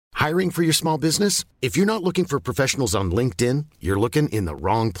Hiring for your small business? If you're not looking for professionals on LinkedIn, you're looking in the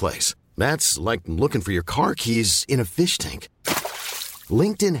wrong place. That's like looking for your car keys in a fish tank.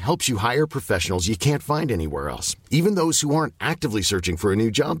 LinkedIn helps you hire professionals you can't find anywhere else, even those who aren't actively searching for a new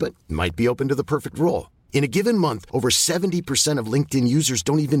job but might be open to the perfect role. In a given month, over 70% of LinkedIn users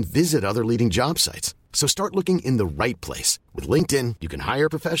don't even visit other leading job sites. So start looking in the right place. With LinkedIn, you can hire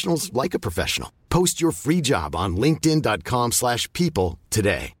professionals like a professional. Post your free job on linkedin.com/people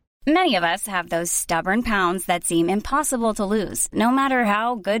today. Many of us have those stubborn pounds that seem impossible to lose, no matter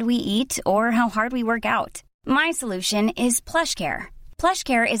how good we eat or how hard we work out. My solution is PlushCare.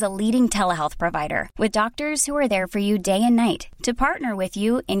 PlushCare is a leading telehealth provider with doctors who are there for you day and night to partner with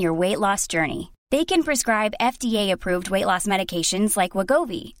you in your weight loss journey. They can prescribe FDA-approved weight loss medications like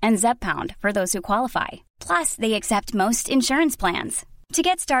Wegovy and Zepbound for those who qualify. Plus, they accept most insurance plans. To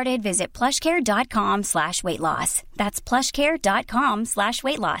get started, visit plushcare.com/weightloss. That's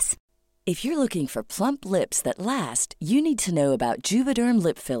plushcare.com/weightloss. If you're looking for plump lips that last, you need to know about Juvederm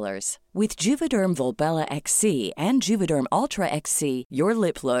lip fillers. With Juvederm Volbella XC and Juvederm Ultra XC, your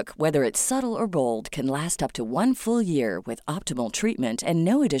lip look, whether it's subtle or bold, can last up to 1 full year with optimal treatment and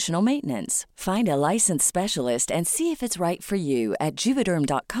no additional maintenance. Find a licensed specialist and see if it's right for you at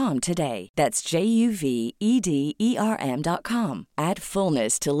Juvederm.com today. That's JUVEDERM.com. Add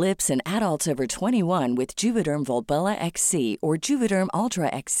fullness to lips in adults over 21 with Juvederm Volbella XC or Juvederm Ultra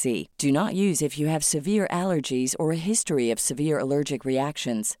XC. Do not use if you have severe allergies or a history of severe allergic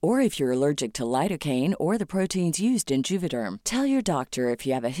reactions, or if you're allergic to lidocaine or the proteins used in Juvederm. Tell your doctor if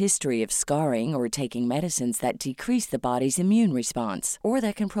you have a history of scarring or taking medicines that decrease the body's immune response or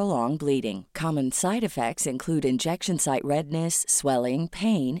that can prolong bleeding. Common side effects include injection site redness, swelling,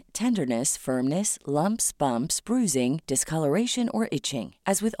 pain, tenderness, firmness, lumps, bumps, bruising, discoloration, or itching.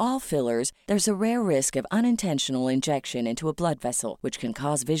 As with all fillers, there's a rare risk of unintentional injection into a blood vessel, which can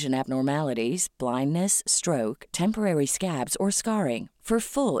cause vision abnormalities, blindness, stroke, temporary scabs, or scarring. For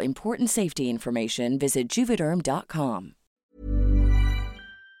full important safety information, visit Juvederm.com.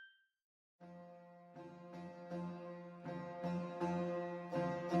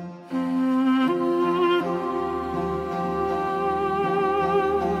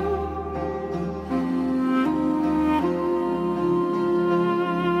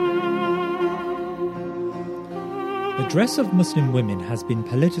 The dress of Muslim women has been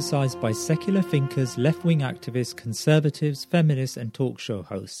politicised by secular thinkers, left-wing activists, conservatives, feminists and talk show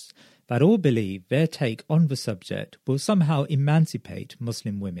hosts that all believe their take on the subject will somehow emancipate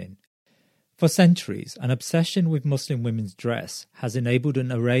Muslim women. For centuries, an obsession with Muslim women's dress has enabled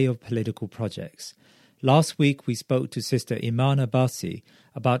an array of political projects. Last week we spoke to Sister Iman Abbasi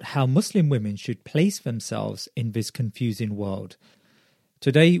about how Muslim women should place themselves in this confusing world.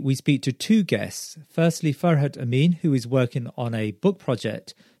 Today we speak to two guests. Firstly, Farhat Amin, who is working on a book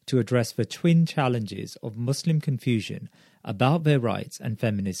project to address the twin challenges of Muslim confusion about their rights and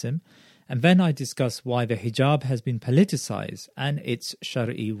feminism. And then I discuss why the hijab has been politicised and its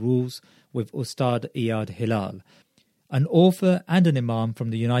Shari'i rules with Ustadh Iyad Hilal, an author and an imam from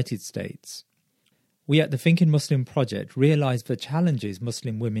the United States. We at the Thinking Muslim Project realise the challenges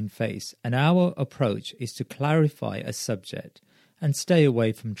Muslim women face, and our approach is to clarify a subject and stay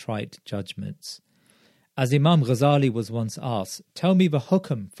away from trite judgments. As Imam Ghazali was once asked, "Tell me the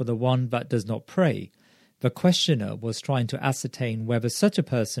hukm for the one that does not pray," the questioner was trying to ascertain whether such a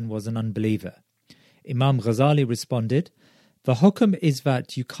person was an unbeliever. Imam Ghazali responded, "The hukm is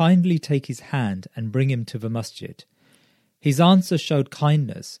that you kindly take his hand and bring him to the masjid." His answer showed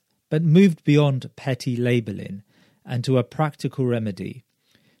kindness, but moved beyond petty labelling and to a practical remedy.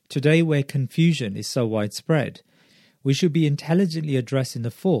 Today, where confusion is so widespread, we should be intelligently addressing the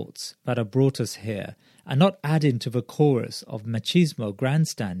thoughts that have brought us here and not adding to the chorus of machismo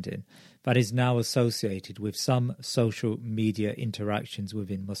grandstanding that is now associated with some social media interactions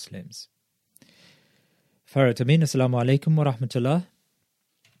within Muslims. Farhat Amin, assalamu alaikum wa rahmatullah.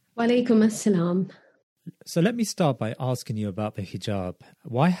 Wa alaikum assalam. So let me start by asking you about the hijab.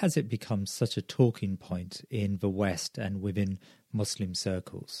 Why has it become such a talking point in the West and within Muslim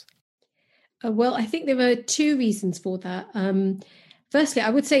circles? Well, I think there are two reasons for that. Firstly, I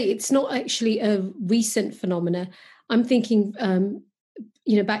would say it's not actually a recent phenomena. I'm thinking,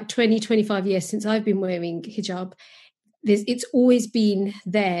 back 20, 25 years since I've been wearing hijab, it's always been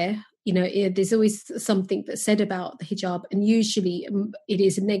there. There's always something that's said about the hijab, and usually it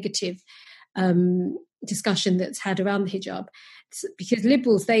is a negative discussion that's had around the hijab. Because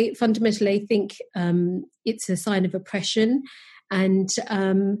liberals, they fundamentally think it's a sign of oppression, and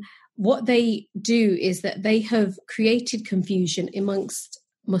what they do is that they have created confusion amongst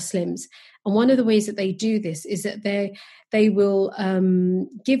Muslims. And one of the ways that they do this is that they will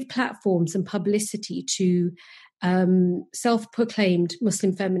give platforms and publicity to self-proclaimed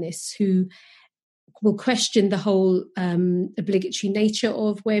Muslim feminists who will question the whole obligatory nature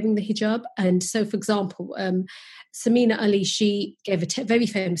of wearing the hijab. And so, for example, Samina Ali, she gave a very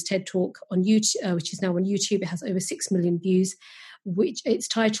famous TED talk on YouTube, which is now on YouTube. It has over 6 million views, which it's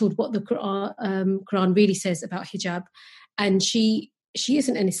titled "What the Quran Really Says About Hijab." And she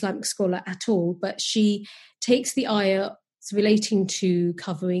isn't an Islamic scholar at all, but she takes the ayah relating to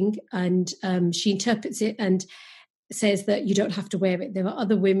covering and she interprets it and says that you don't have to wear it. There are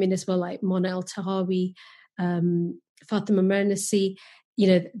other women as well, like Mona El-Tahawi, Fatima Mernasi,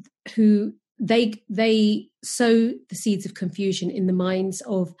 who they sow the seeds of confusion in the minds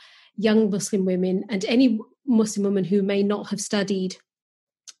of young Muslim women and any Muslim woman who may not have studied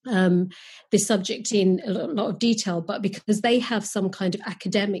this subject in a lot of detail, but because they have some kind of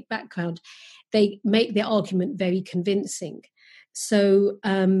academic background, they make their argument very convincing. So,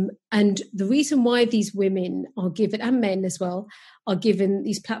 and the reason why these women are given, and men as well, are given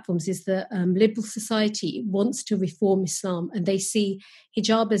these platforms is that liberal society wants to reform Islam, and they see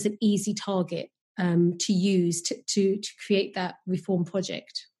hijab as an easy target to use to create that reform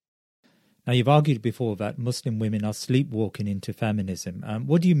project. Now, you've argued before that Muslim women are sleepwalking into feminism.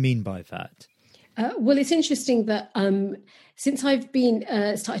 What do you mean by that? Well, it's interesting that since I've been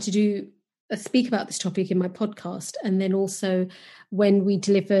started to speak about this topic in my podcast, and then also when we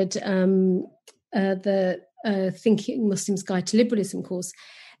delivered the Thinking Muslims Guide to Liberalism course,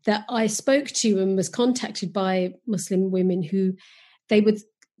 that I spoke to and was contacted by Muslim women who they would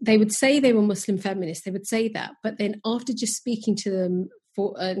say they were Muslim feminists. They would say that, but then after just speaking to them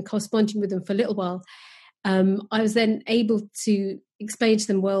and corresponding with them for a little while, I was then able to explain to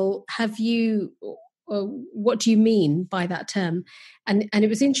them, well, what do you mean by that term? And it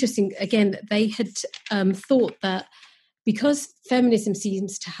was interesting, again, that they had thought that because feminism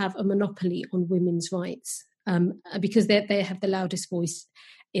seems to have a monopoly on women's rights, because they have the loudest voice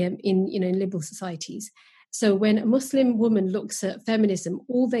in liberal societies. So when a Muslim woman looks at feminism,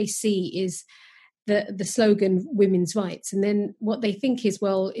 all they see is the slogan women's rights. And then what they think is,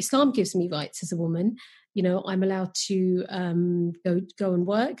 well, Islam gives me rights as a woman. I'm allowed to go and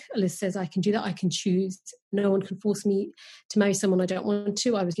work. Allah says I can do that. I can choose. No one can force me to marry someone I don't want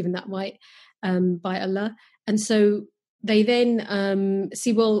to. I was given that right by Allah. And so they then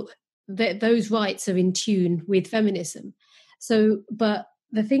see, well, those rights are in tune with feminism. So, but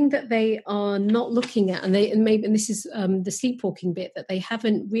the thing that they are not looking at, and this is the sleepwalking bit that they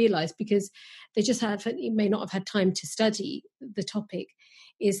haven't realised because they just may not have had time to study the topic,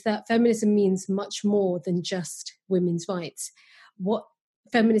 is that feminism means much more than just women's rights. What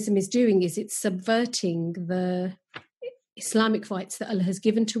feminism is doing is it's subverting the Islamic rights that Allah has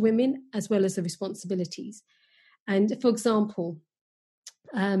given to women, as well as the responsibilities. And for example,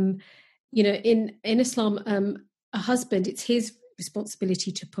 in Islam, a husband, it's his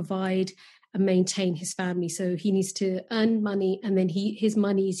responsibility to provide and maintain his family. So he needs to earn money, and then his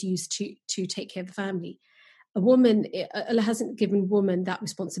money is used to take care of the family. A woman, Allah hasn't given woman that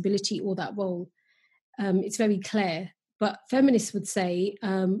responsibility or that role. It's very clear. But feminists would say,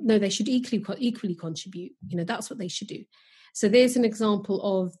 no, they should equally contribute. That's what they should do. So there's an example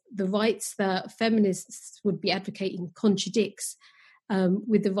of the rights that feminists would be advocating contradicts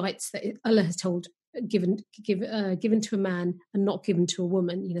with the rights that Allah has told given to a man and not given to a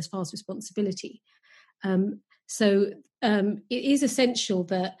woman, as far as responsibility. So it is essential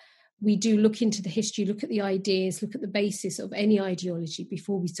that we do look into the history, look at the ideas, look at the basis of any ideology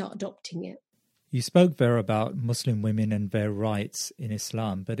before we start adopting it. You spoke there about Muslim women and their rights in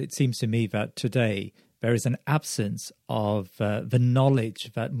Islam, but it seems to me that today there is an absence of the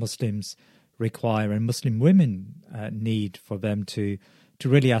knowledge that Muslims require and Muslim women need for them to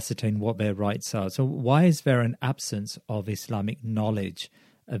really ascertain what their rights are. So why is there an absence of Islamic knowledge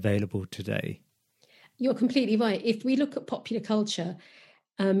available today? You're completely right. If we look at popular culture,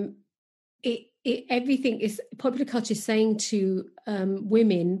 everything is popular culture is saying to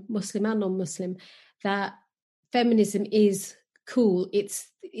women, Muslim and non-Muslim, that feminism is cool. It's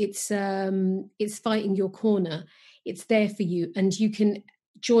fighting your corner. It's there for you, and you can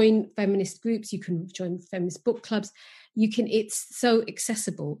join feminist groups. You can join feminist book clubs. It's so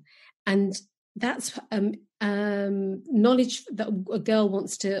accessible, and that's knowledge that a girl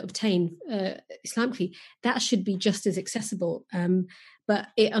wants to obtain Islamically. That should be just as accessible. But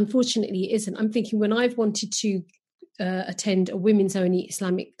it unfortunately isn't. I'm thinking when I've wanted to attend a women's only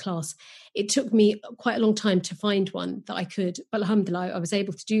Islamic class, it took me quite a long time to find one that I could, but alhamdulillah, I was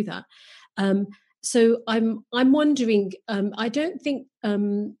able to do that. So I'm wondering. I don't think.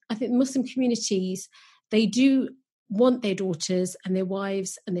 I think Muslim communities, they do want their daughters and their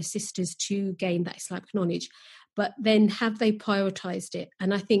wives and their sisters to gain that Islamic knowledge, but then have they prioritized it?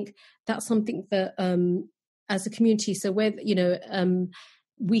 And I think that's something that as a community, so where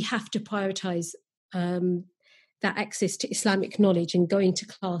we have to prioritize that access to Islamic knowledge and going to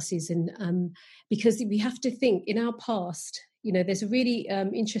classes, and because we have to think in our past. There's a really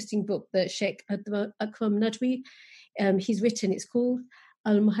interesting book that Sheikh Akram Nadwi he's written. It's called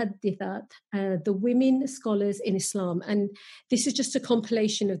Al-Muhaddithat, the Women Scholars in Islam, and this is just a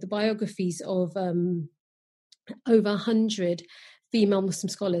compilation of the biographies of over 100 female Muslim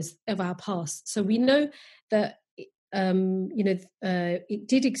scholars of our past. So we know that it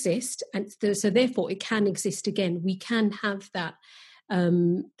did exist, and so therefore it can exist again. We can have that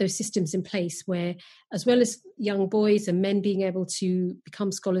those systems in place where, as well as young boys and men being able to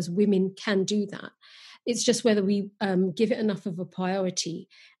become scholars, women can do that. It's just whether we give it enough of a priority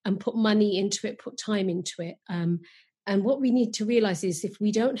and put money into it, put time into it. And what we need to realize is if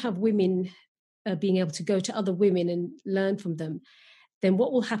we don't have women being able to go to other women and learn from them, then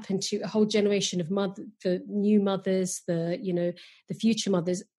what will happen to a whole generation of the new mothers, the future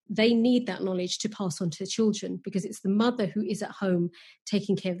mothers? They need that knowledge to pass on to the children, because it's the mother who is at home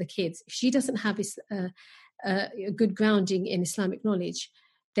taking care of the kids. If she doesn't have a good grounding in Islamic knowledge,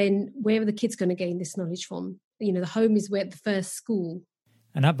 then where are the kids going to gain this knowledge from? The home is where the first school.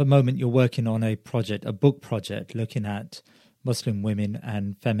 And at the moment, you're working on a book project, looking at Muslim women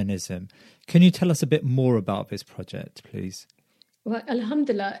and feminism. Can you tell us a bit more about this project, please? Well,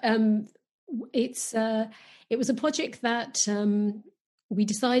 alhamdulillah, it was a project that we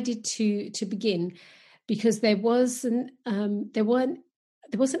decided to begin because there wasn't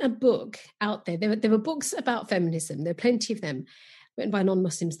a book out there. There were books about feminism. There are plenty of them written by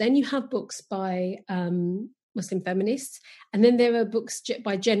non-Muslims. Then you have books by Muslim feminists, and then there are books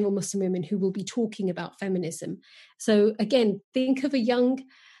by general Muslim women who will be talking about feminism. So again, think of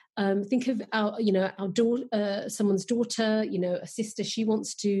our daughter, someone's daughter, a sister. She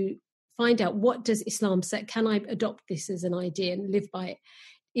wants to find out, what does Islam say? Can I adopt this as an idea and live by it?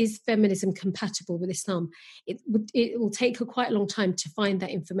 Is feminism compatible with Islam? It will take her quite a long time to find that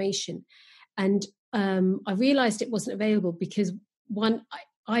information. And I realized it wasn't available because, one,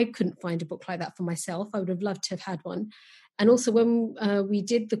 I couldn't find a book like that for myself. I would have loved to have had one. And also when we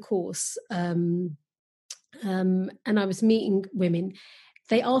did the course and I was meeting women,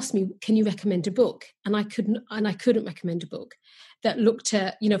 they asked me, can you recommend a book? And I couldn't recommend a book that looked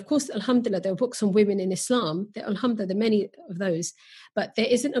at, of course, alhamdulillah, there are books on women in Islam. Alhamdulillah, there are many of those, but there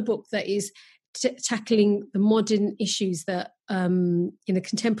isn't a book that is tackling the modern issues that, the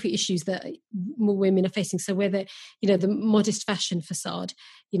contemporary issues that more women are facing. So whether, the modest fashion facade,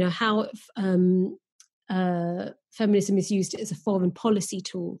 how feminism is used as a foreign policy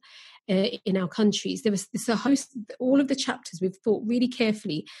tool in our countries. There's a host, all of the chapters we've thought really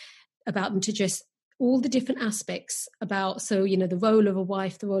carefully about them to address all the different aspects about, the role of a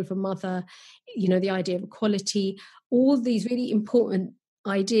wife, the role of a mother, the idea of equality, all these really important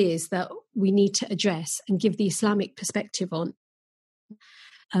ideas that we need to address and give the Islamic perspective on.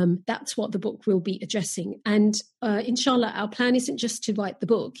 That's what the book will be addressing. And inshallah, our plan isn't just to write the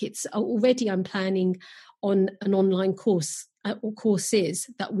book. It's already I'm planning on an online course or courses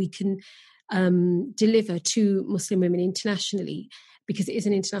that we can deliver to Muslim women internationally, because it is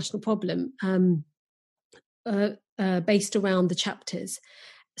an international problem based around the chapters.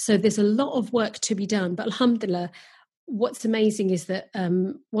 So there's a lot of work to be done. But alhamdulillah, what's amazing is that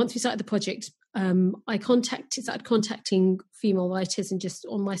once we started the project, I started contacting female writers, and just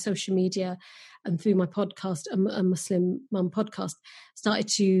on my social media and through my podcast, a Muslim Mum podcast, started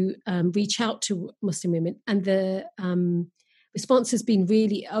to reach out to Muslim women, and the response has been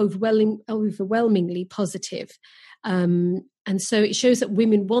really overwhelmingly positive. And so it shows that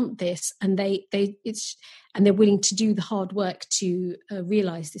women want this, and they're willing to do the hard work to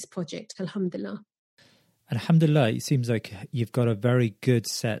realize this project. Alhamdulillah. Alhamdulillah, it seems like you've got a very good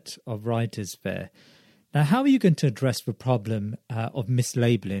set of writers there. Now, how are you going to address the problem of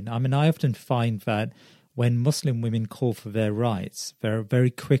mislabeling? I mean, I often find that when Muslim women call for their rights, they're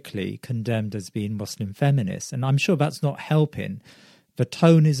very quickly condemned as being Muslim feminists. And I'm sure that's not helping. The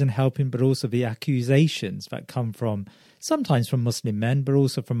tone isn't helping, but also the accusations that come sometimes from Muslim men, but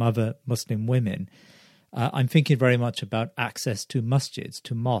also from other Muslim women. I'm thinking very much about access to masjids,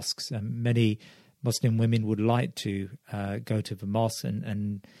 to mosques, and many Muslim women would like to go to the mosque,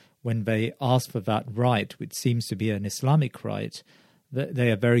 and when they ask for that right, which seems to be an Islamic right,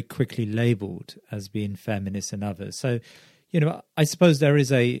 they are very quickly labelled as being feminists and others. So, I suppose there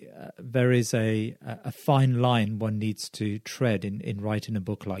is a fine line one needs to tread in writing a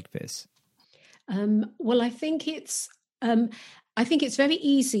book like this. Well, I think it's very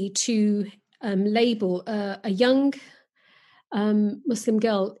easy to label a young Muslim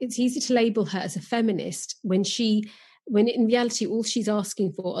girl. It's easy to label her as a feminist when in reality all she's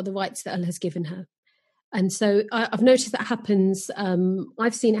asking for are the rights that Allah has given her. And so I've noticed that happens.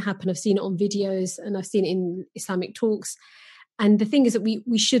 I've seen it happen. I've seen it on videos, and I've seen it in Islamic talks. And the thing is that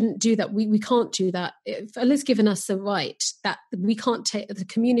we shouldn't do that. We can't do that. If Allah's given us a right, that we can't take the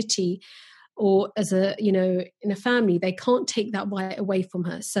community, or as in a family, they can't take that right away from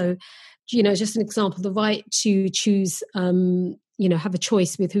her. So, just an example, the right to choose, have a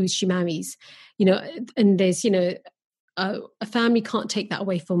choice with who she marries, and there's, a family can't take that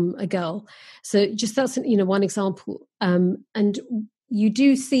away from a girl. So just that's, one example. And you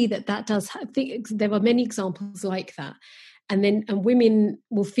do see that does, there are many examples like that. And then women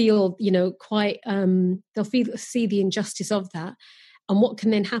will feel, quite, they'll see the injustice of that. And what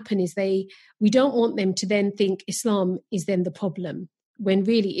can then happen is we don't want them to then think Islam is then the problem, when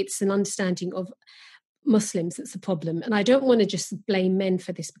really it's an understanding of Muslims that's the problem. And I don't want to just blame men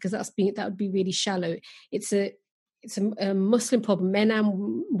for this, because that would be really shallow. It's a Muslim problem. Men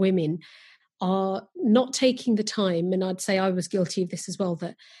and women are not taking the time, and I'd say I was guilty of this as well,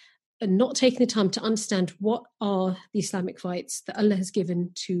 that not taking the time to understand what are the Islamic rights that Allah has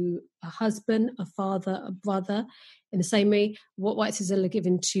given to a husband, a father, a brother. In the same way, what rights has Allah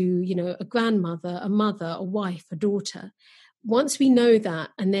given to, a grandmother, a mother, a wife, a daughter. Once we know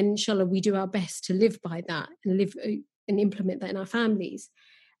that, and then inshallah we do our best to live by that and live and implement that in our families,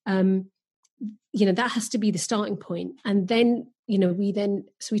 that has to be the starting point. And then, we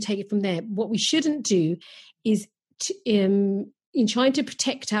take it from there. What we shouldn't do is in trying to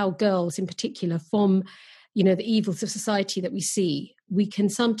protect our girls in particular from, the evils of society that we see, we can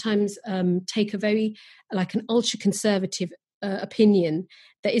sometimes take a very, like an ultra-conservative opinion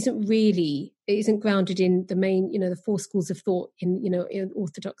that isn't grounded in the main, the four schools of thought in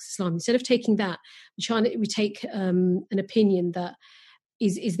Orthodox Islam. Instead of taking that, we take an opinion that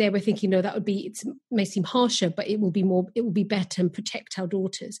is there. We're thinking, no, it may seem harsher, but it will be better and protect our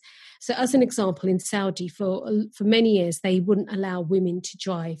daughters. So as an example, in Saudi, for many years, they wouldn't allow women to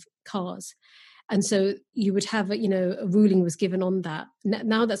drive cars. And so you would have, a ruling was given on that.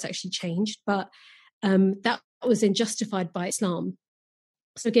 Now that's actually changed, but that was then justified by Islam.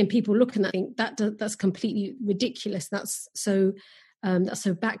 So again, people look at that and think that's completely ridiculous. That's so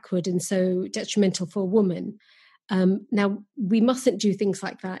backward and so detrimental for a woman. Now, we mustn't do things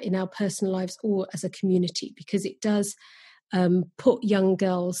like that in our personal lives or as a community, because it does put young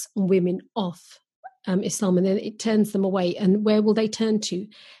girls and women off Islam, and then it turns them away. And where will they turn to?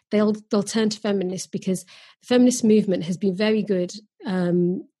 They'll turn to feminists, because the feminist movement has been very good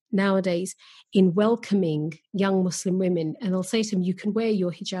nowadays in welcoming young Muslim women, and they'll say to them, you can wear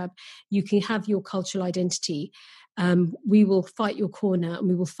your hijab, you can have your cultural identity, we will fight your corner and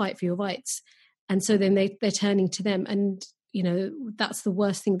we will fight for your rights. And so then they're turning to them, and that's the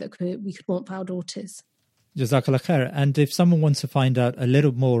worst thing that we could want for our daughters. Jazakallah khair. And if someone wants to find out a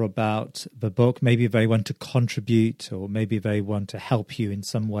little more about the book, maybe they want to contribute, or maybe they want to help you in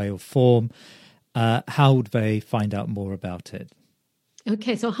some way or form, how would they find out more about it?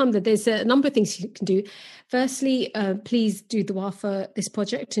 Okay, so alhamdulillah, there's a number of things you can do. Firstly, please do dua for this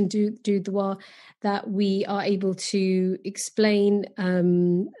project, and do dua that we are able to explain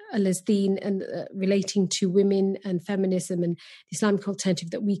Allah's deen and relating to women and feminism and the Islamic alternative,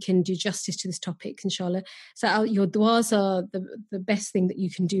 that we can do justice to this topic, inshallah. So your duas are the best thing that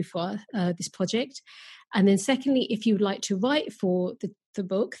you can do for this project. And then secondly, if you would like to write for the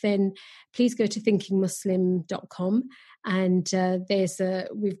book, then please go to thinkingmuslim.com. And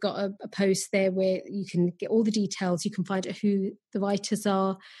we've got a post there where you can get all the details. You can find out who the writers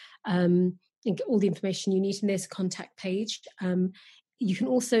are, and get all the information you need. And there's a contact page. You can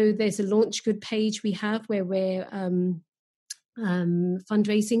also, there's a launch good page we have where we're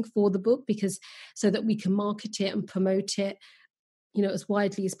fundraising for the book, so that we can market it and promote it, as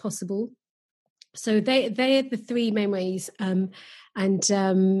widely as possible. So they're the three main ways.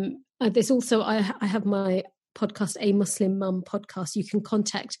 There's also, I have my podcast, A Muslim Mum podcast. You can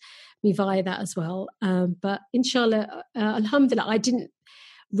contact me via that as well. But inshallah, alhamdulillah, I didn't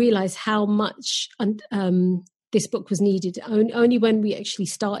realize how much this book was needed. Only when we actually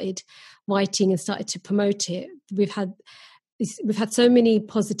started writing and started to promote it, we've had so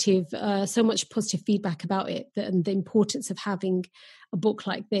much positive feedback about it, and the importance of having a book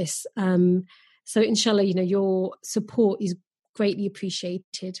like this. So inshallah, your support is greatly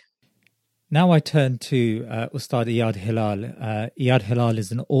appreciated. Now I turn to Ustadh Iyad Hilal. Iyad Hilal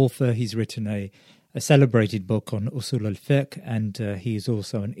is an author. He's written a celebrated book on Usul al-Fiqh, and he is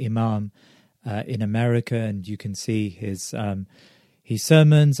also an imam in America, and you can see his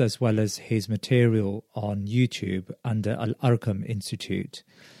sermons as well as his material on YouTube under Al-Arqam Institute.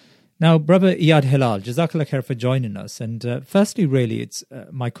 Now, Brother Iyad Hilal, Jazakallah khair for joining us. And firstly, really,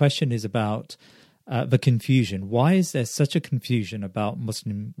 my question is about the confusion. Why is there such a confusion about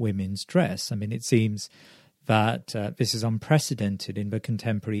Muslim women's dress? I mean, it seems that this is unprecedented in the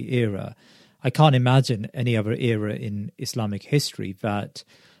contemporary era. I can't imagine any other era in Islamic history that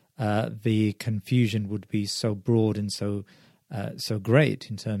the confusion would be so broad and so great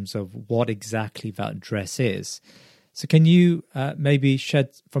in terms of what exactly that dress is. So can you maybe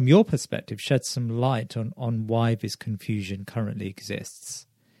from your perspective, shed some light on why this confusion currently exists?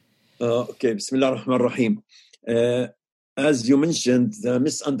 Okay, Bismillah ar-Rahman ar-Rahim. As you mentioned, the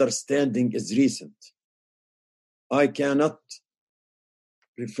misunderstanding is recent. I cannot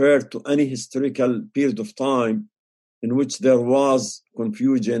refer to any historical period of time in which there was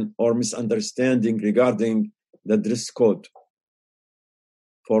confusion or misunderstanding regarding the dress code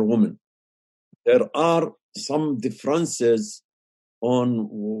for women. There are some differences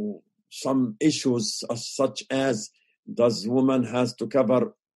on some issues such as, does woman have to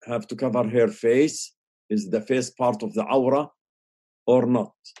cover her face? Is the face part of the aura or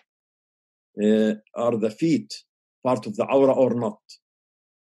not? Are the feet part of the aura or not?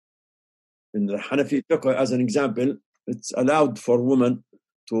 In the Hanafi fiqh, as an example, it's allowed for women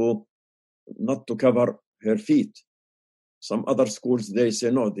to not to cover her feet. Some other schools, they say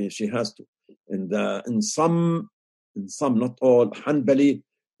no, she has to. In some, not all, Hanbali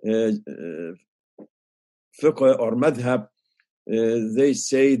fiqh or madhab, they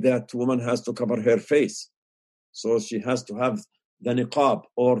say that woman has to cover her face, so she has to have the niqab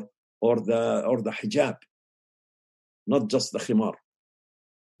or the hijab, not just the khimar.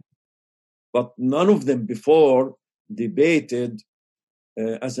 But none of them before debated,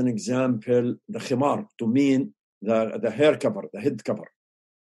 as an example, the khimar to mean the hair cover, the head cover.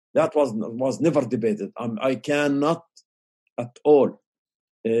 That was never debated. I cannot at all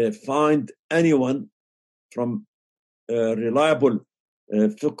find anyone from reliable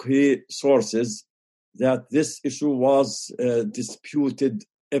fiqh sources that this issue was disputed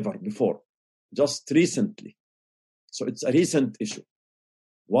ever before, just recently. So it's a recent issue.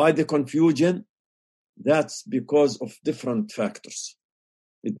 Why the confusion? That's because of different factors.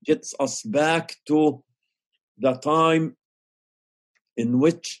 It gets us back to the time in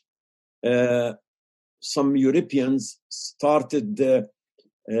which some Europeans started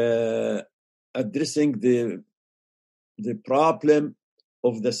addressing the problem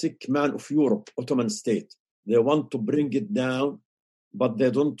of the sick man of Europe, Ottoman state. They want to bring it down, but they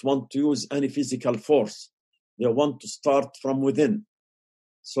don't want to use any physical force. They want to start from within.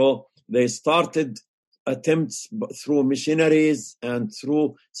 So they started attempts through missionaries and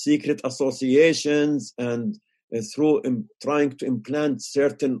through secret associations and through trying to implant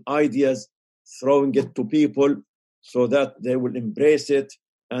certain ideas, throwing it to people so that they will embrace it,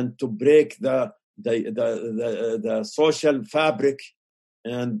 and to break the social fabric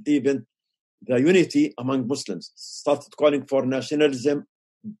and even the unity among Muslims. Started calling for nationalism,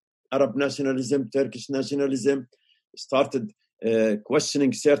 Arab nationalism, Turkish nationalism, started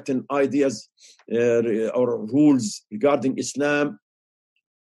questioning certain ideas or rules regarding Islam.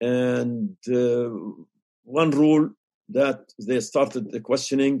 And one rule that they started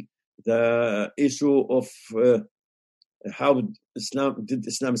questioning, the issue of how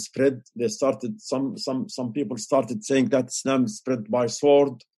Islam spread. They started, some people started saying that Islam spread by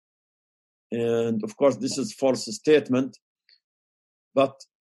sword. And of course, this is false statement. But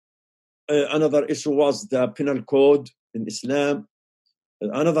another issue was the penal code in Islam.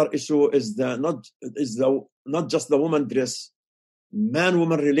 Another issue is not just the woman dress,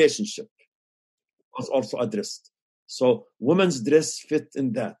 man-woman relationship was also addressed. So women's dress fit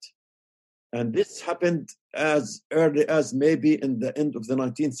in that. And this happened as early as maybe in the end of the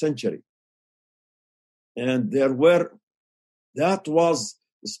 19th century. And that was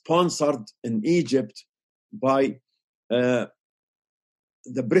sponsored in Egypt by the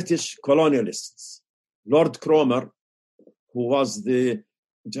British colonialists. Lord Cromer, who was the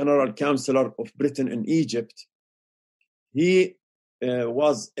General Counselor of Britain in Egypt, he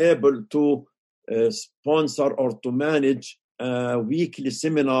was able to sponsor or to manage a weekly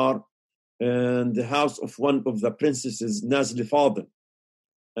seminar in the house of one of the princesses, Nazli Fadl,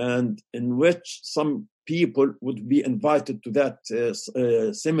 and in which some people would be invited to that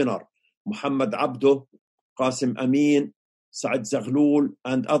seminar. Muhammad Abdo, Qasim Amin, Saad Zaghlul,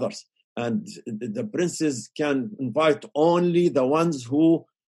 and others. and the princes can invite only the ones who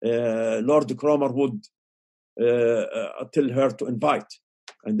Lord Cromer would tell her to invite.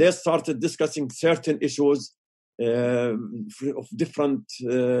 And they started discussing certain issues of different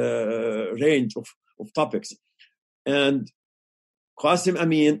range of topics. And Qasim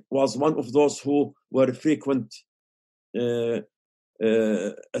Amin was one of those who were frequent attendees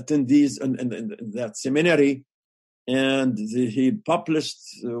in that seminary. And he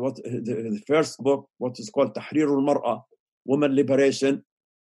published the first book, what is called Tahrir al-Mar'a, Woman Liberation.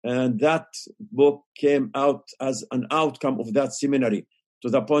 And that book came out as an outcome of that seminary, to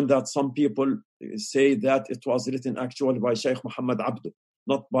the point that some people say that it was written actually by Sheikh Muhammad Abdu,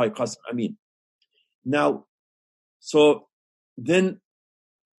 not by Qasim Amin. Now, so then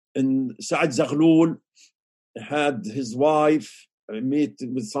Saad Zaghlul had his wife meet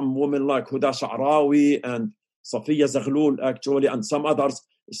with some women like Huda Sha'rawi and Safiya Zaghlul actually, and some others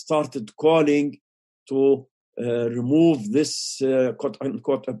started calling to remove this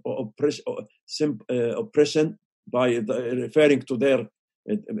quote-unquote oppression by referring to their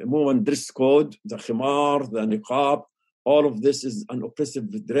woman dress code, the khimar, the niqab. All of this is an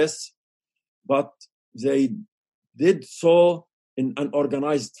oppressive dress, but they did so in an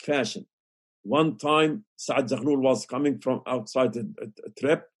organized fashion. One time, Saad Zaghlul was coming from outside a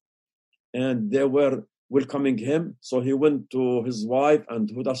trip, and they were welcoming him. So he went to his wife and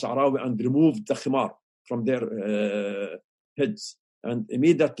Huda Sha'rawi and removed the khimar from their heads. And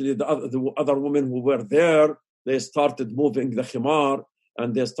immediately the other women who were there, they started moving the khimar,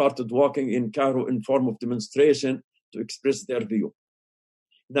 and they started walking in Cairo in form of demonstration to express their view.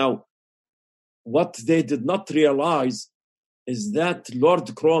 Now, what they did not realize is that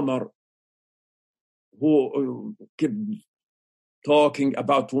Lord Cromer, who kept talking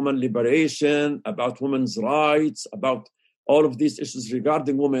about women liberation, about women's rights, about all of these issues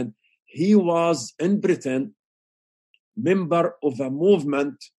regarding women, he was in Britain member of a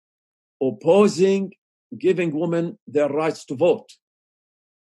movement opposing giving women their rights to vote.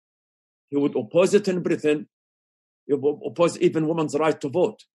 He would oppose it in Britain. He would oppose even women's right to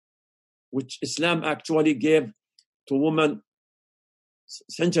vote, which Islam actually gave to women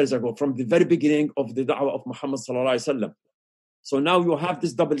centuries ago, from the very beginning of the da'wah of Muhammad sallallahu alaihi wasallam. So now you have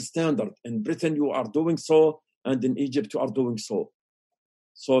this double standard. In Britain, you are doing so, and in Egypt, you are doing so.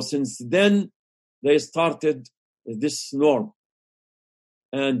 So since then, they started this norm.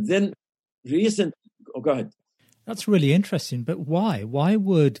 And then recently, go ahead. That's really interesting, but why? Why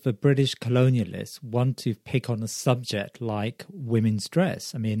would the British colonialists want to pick on a subject like women's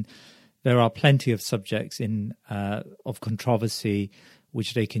dress? I mean, there are plenty of subjects of controversy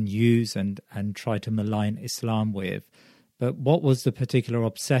which they can use and try to malign Islam with. But what was the particular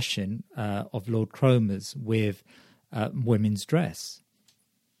obsession of Lord Cromer's with women's dress?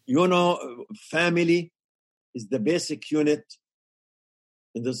 You know, family is the basic unit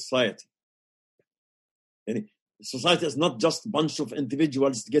in the society. And society is not just a bunch of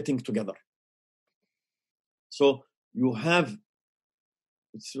individuals getting together. So you have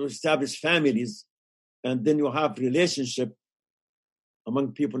to establish families, and then you have relationship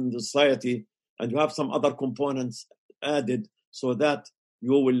among people in the society, and you have some other components added so that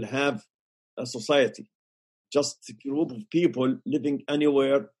you will have a society. Just a group of people living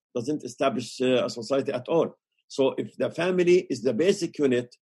anywhere doesn't establish a society at all. So if the family is the basic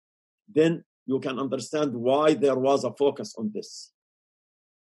unit, then you can understand why there was a focus on this,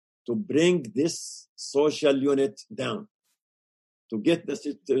 to bring this social unit down, to get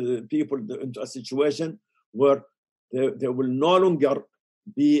the people into a situation where they will no longer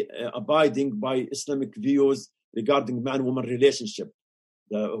be abiding by Islamic views regarding man-woman relationship.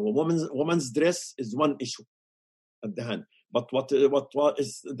 The woman's dress is one issue at the hand, but what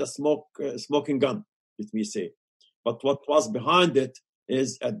is the smoking gun, let me say. But what was behind it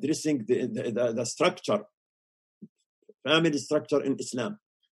is addressing the structure, family structure in Islam,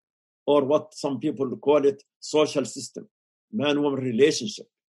 or what some people call it social system, man-woman relationship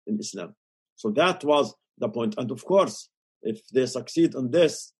in Islam. So that was the point. And of course, if they succeed on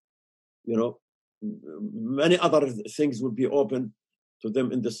this, you know, many other things will be open to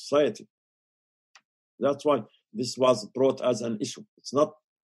them in the society. That's why this was brought as an issue. It's not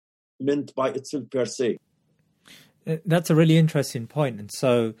meant by itself per se. That's a really interesting point. And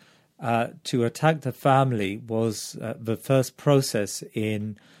so to attack the family was the first process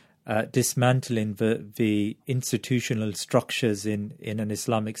in dismantling the institutional structures in an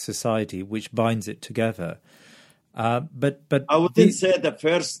Islamic society, which binds it together. But I wouldn't say the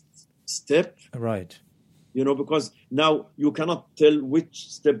first step. Right. You know, because now you cannot tell which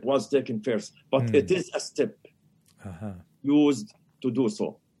step was taken first, but it is a step used to do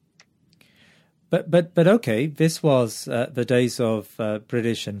so. But okay, this was the days of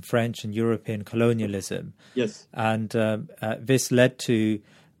British and French and European colonialism. Yes. And this led to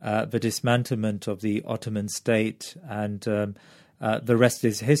the dismantlement of the Ottoman state, and the rest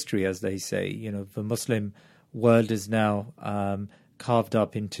is history, as they say. You know, the Muslim world is now carved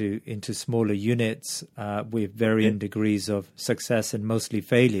up into smaller units with varying degrees of success and mostly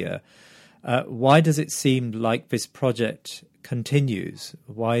failure. Why does it seem like this project continues?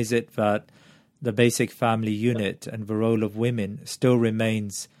 Why is it that the basic family unit and the role of women still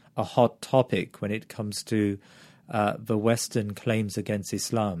remains a hot topic when it comes to the Western claims against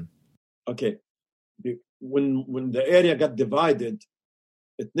Islam? Okay. When the area got divided,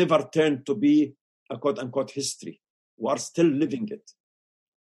 it never turned to be a quote-unquote history. We are still living it.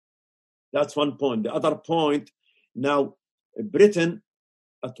 That's one point. The other point, now Britain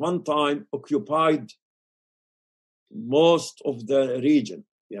at one time occupied most of the region.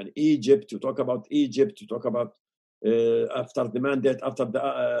 Egypt, you talk about Egypt, you talk about after the mandate, after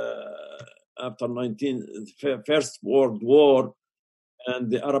First World War and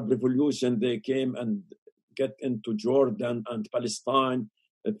the Arab Revolution, they came and get into Jordan and Palestine.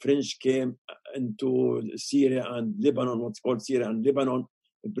 The French came into Syria and Lebanon, what's called Syria and Lebanon.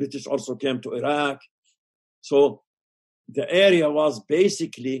 The British also came to Iraq. So the area was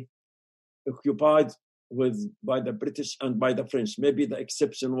basically occupied by the British and by the French. Maybe the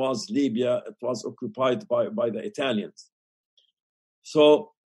exception was Libya. It was occupied by the Italians.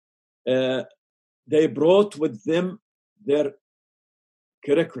 So they brought with them their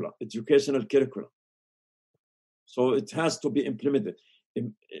curricula, educational curricula. So it has to be implemented.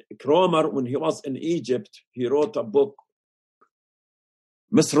 Cromer, when he was in Egypt, he wrote a book,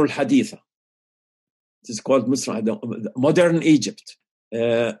 Misr al-Haditha. It is called Misr al-Haditha, Modern Egypt.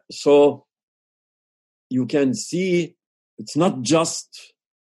 So you can see it's not just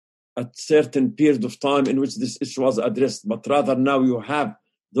a certain period of time in which this issue was addressed, but rather now you have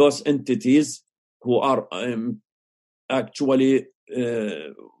those entities who are actually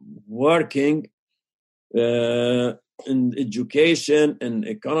working in education, in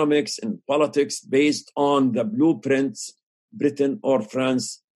economics, in politics, based on the blueprints Britain or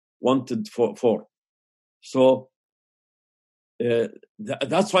France wanted for. So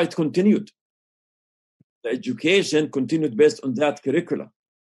that's why it continued. The education continued based on that curriculum,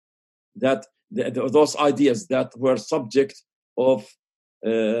 that those ideas that were subject of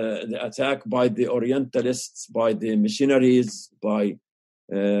the attack by the Orientalists, by the missionaries, by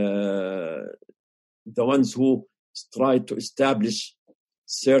the ones who tried to establish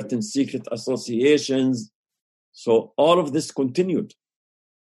certain secret associations. So all of this continued.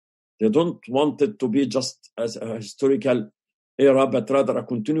 They don't want it to be just as a historical era, but rather a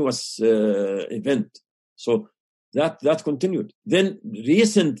continuous event. So that continued. Then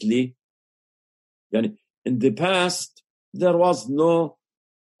recently, in the past, there was no,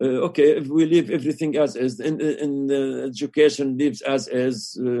 if we leave everything as is, in the education leaves as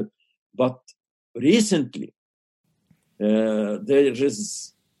is, but recently, there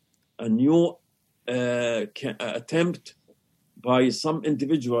is a new attempt by some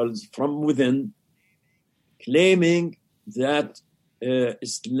individuals from within claiming that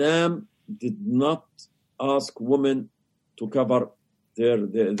Islam did not ask women to cover their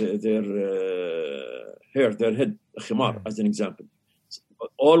hair, their head, khimar, as an example.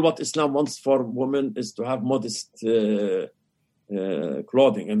 All what Islam wants for women is to have modest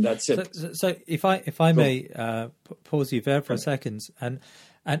clothing, and that's it. So if I may pause you there for a second,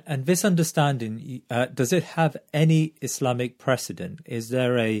 and this understanding, does it have any Islamic precedent? Is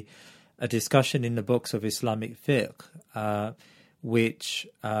there a discussion in the books of Islamic fiqh which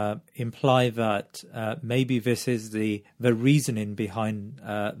imply that maybe this is the reasoning behind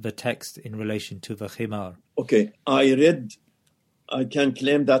the text in relation to the khimar? Okay, I can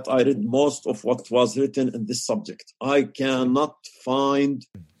claim that I read most of what was written in this subject. I cannot find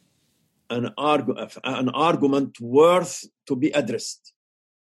an argument worth to be addressed.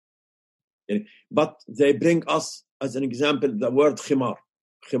 But they bring us, as an example, the word khimar.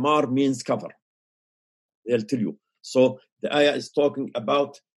 Khimar means cover. They'll tell you. So the ayah is talking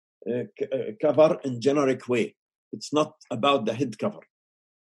about cover in generic way. It's not about the head cover.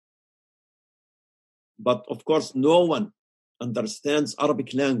 But of course, no one understands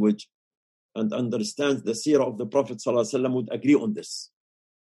Arabic language and understands the seerah of the Prophet ﷺ would agree on this.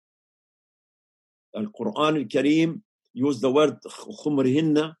 Al-Quran al-Kareem used the word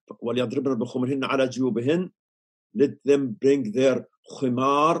khumrihinna, وَلْيَضْرِبْنَ بِخُمْرِهِنَّ عَلَى جُيُوبِهِنَّ. Let them bring their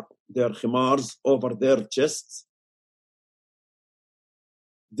khimars over their chests.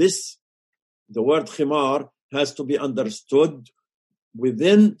 The word khimar has to be understood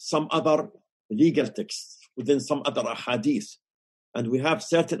within some other legal texts, within some other ahadith. And we have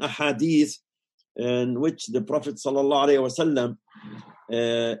certain ahadith in which the Prophet sallallahu alaihi wasallam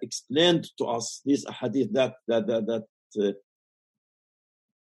explained to us these ahadith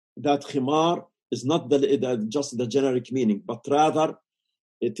that khimar is not just the generic meaning, but rather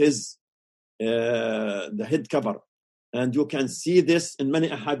it is the head cover. And you can see this in many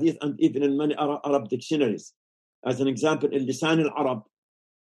ahadith and even in many Arab dictionaries. As an example, in Lisan al-Arab,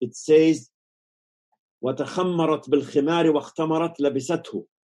 it says, وَتَخَمَّرَتْ بِالْخِمَارِ وَاخْتَمَرَتْ لَبِسَتْهُ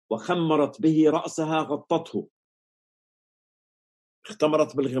وَخَمَّرَتْ بِهِ رَأْسَهَا غَطَّتْهُ.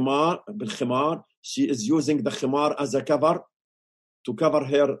 اختمرت بالخمار, she is using the khimar as a cover to cover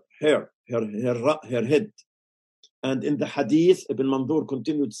her head. And in the hadith, Ibn Mandur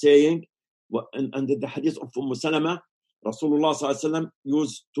continued saying, and in the hadith of Salama, Rasulullah sallallahu alaihi wasallam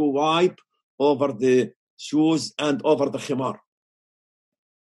used to wipe over the shoes and over the khimar.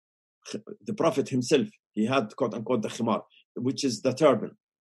 The Prophet himself, he had quote unquote the khimar, which is the turban.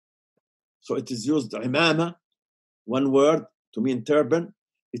 So it is used imama, one word, to mean turban.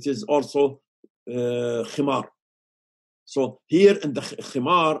 It is also khimar. So here in the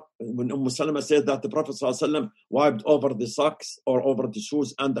khimar, when Salama said that the Prophet sallallahu alaihi wasallam wiped over the socks or over the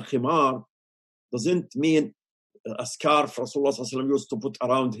shoes and the khimar, doesn't mean a scarf Rasulullah sallallahu alaihi wasallam used to put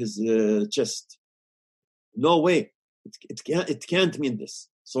around his chest. No way. It can't mean this.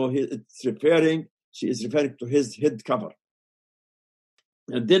 So she is referring to his head cover.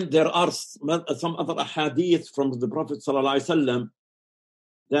 And then there are some other ahadith from the Prophet sallallahu alaihi wasallam.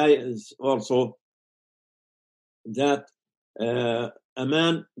 There is also that a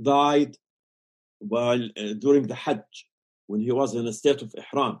man died while during the Hajj, when he was in a state of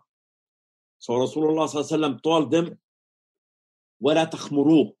ihram. So Rasulullah sallallahu alaihi wasallam told them, وَلَا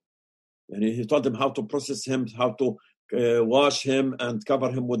تَخْمُرُوهُ. And he told them how to process him, how to wash him and cover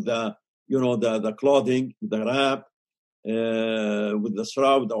him with the clothing, the wrap, with the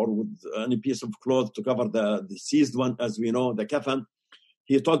shroud or with any piece of cloth to cover the deceased one, as we know, the kafan.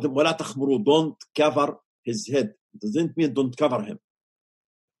 He told them, وَلَا تَخْمُرُوهُ, don't cover his head. It doesn't mean don't cover him.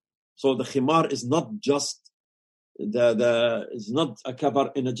 So the khimar is not just is not a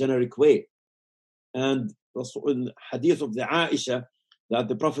cover in a generic way. And in hadith of the Aisha, that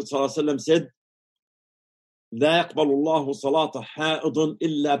the Prophet ﷺ said, لا يقبل الله صلاة حائض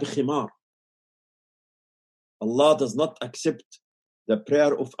إلا بخمار. Allah does not accept the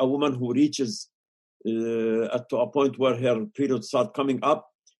prayer of a woman who reaches to a point where her periods start coming up,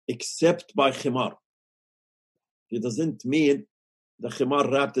 except by khimar. It doesn't mean the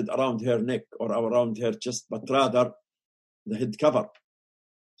khimar wrapped it around her neck or around her chest, but rather the head cover.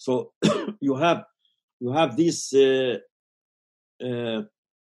 So you have these many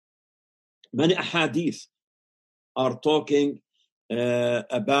ahadith are talking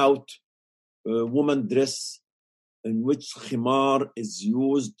about woman dress in which khimar is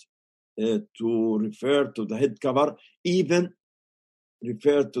used to refer to the head cover, even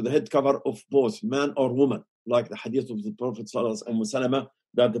refer to the head cover of both man or woman, like the hadith of the Prophet sallallahu alaihi wasallam,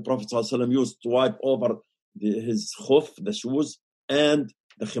 that the Prophet sallallahu alaihi wasallam used to wipe over his khuf, the shoes, and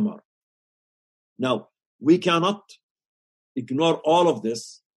the khimar. Now, we cannot ignore all of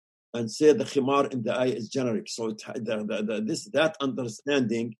this and say the khimar in the eye is generic. So that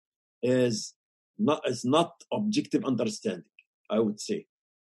understanding is not objective understanding, I would say.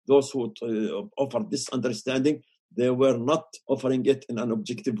 Those who offer this understanding, they were not offering it in an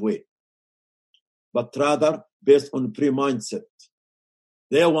objective way, but rather based on pre-mindset.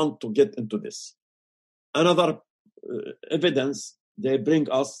 They want to get into this. Another evidence they bring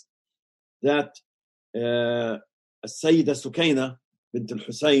us that Sayyida Sukaina bint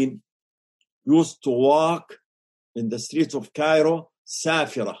al-Husayn used to walk in the streets of Cairo,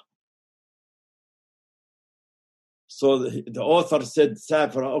 Safira. So the author said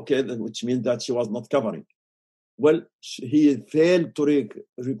Safira, okay, which means that she was not covering. Well, he failed to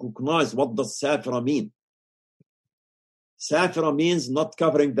recognize what does Safira mean. Safira means not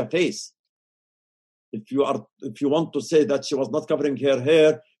covering the face. If you want to say that she was not covering her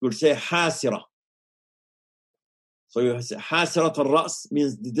hair, you'll say Hasira. So you say Hasirat al-Ras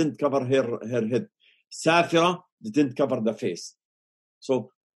means didn't cover her head. Safira didn't cover the face.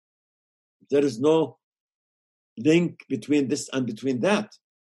 So there is no link between this and between that.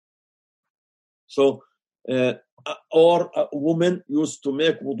 So or a woman used to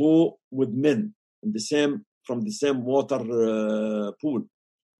make wudu with men from the same water pool.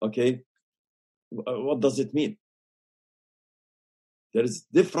 Okay, what does it mean? There is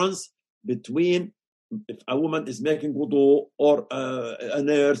difference between if a woman is making wudu or a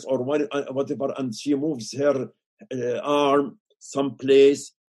nurse or whatever, and she moves her arm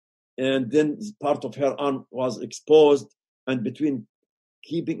someplace and then part of her arm was exposed, and between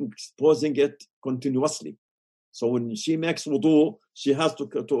exposing it continuously. So when she makes wudu, she has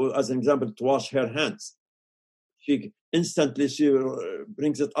to, as an example, to wash her hands. She instantly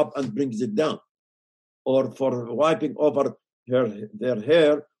brings it up and brings it down. Or for wiping over their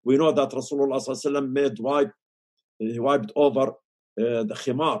hair, we know that Rasulullah sallallahu he wiped over the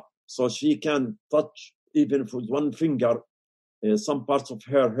khimar, so she can touch even with one finger some parts of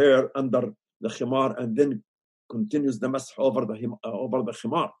her hair under the khimar, and then continues the masah over the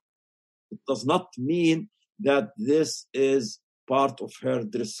khimar. It does not mean that this is part of her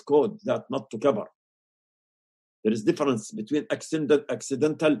dress code, that not to cover. There is difference between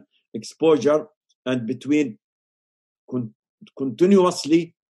accidental exposure and between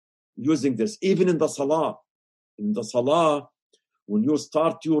continuously using this. Even in the salah, when you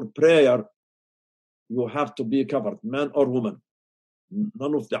start your prayer, you have to be covered, man or woman.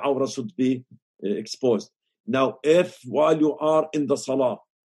 None of the awra should be exposed. Now, if while you are in the salah,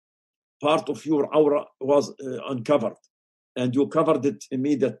 part of your awra was uncovered, and you covered it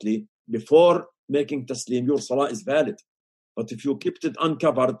immediately before making taslim, your salah is valid. But if you kept it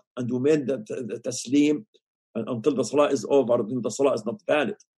uncovered and you made the taslim until the salah is over, then the salah is not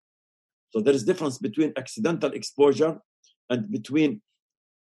valid. So there is difference between accidental exposure and between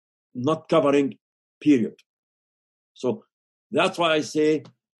not covering, period. So that's why I say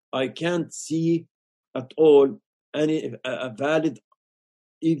I can't see at all any valid,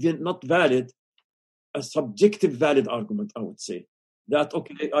 even not valid, a subjective valid argument, I would say. That,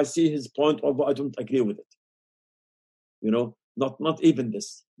 okay, I see his point, although I don't agree with it. You know, not even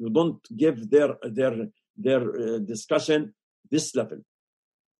this. You don't give their discussion this level.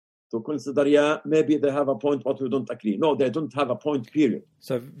 To consider, yeah, maybe they have a point, but we don't agree. No, they don't have a point, period.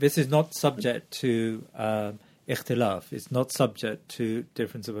 So this is not subject to ikhtilaf. It's not subject to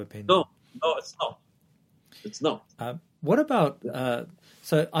difference of opinion. No, it's not. It's not. What about...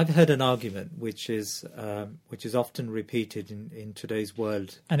 so I've heard an argument which is often repeated in today's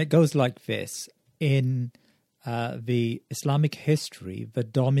world, and it goes like this. In the Islamic history, the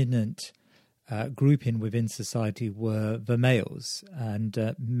dominant grouping within society were the males,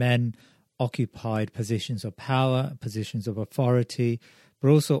 and men occupied positions of power, positions of authority, but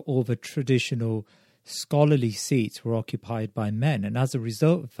also all the traditional scholarly seats were occupied by men. And as a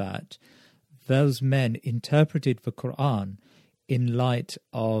result of that, those men interpreted the Quran in light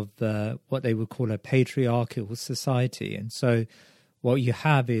of what they would call a patriarchal society. And so what you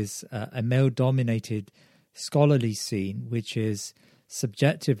have is a male-dominated scholarly scene, which is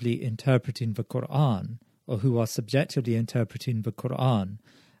subjectively interpreting the Quran, or who are subjectively interpreting the Quran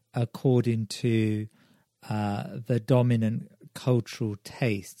according to the dominant cultural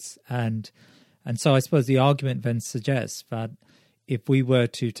tastes. And so I suppose the argument then suggests that if we were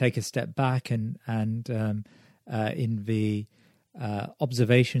to take a step back and in the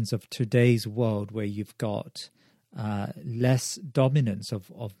observations of today's world, where you've got less dominance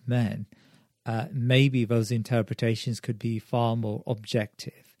of men, maybe those interpretations could be far more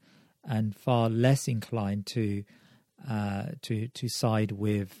objective and far less inclined to side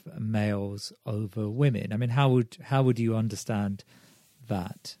with males over women. I mean, how would you understand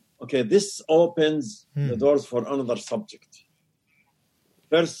that? Okay, this opens the doors for another subject.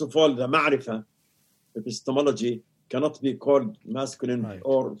 First of all, the ma'rifah, epistemology, cannot be called masculine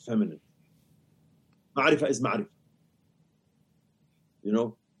or feminine. Ma'rifah is ma'rifah. You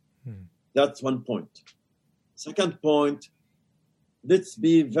know? That's one point. Second point, let's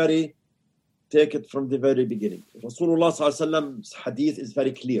be take it from the very beginning. Rasulullah sallallahu alaihi wasallam's hadith is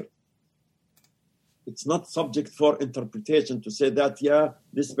very clear. It's not subject for interpretation to say that, yeah,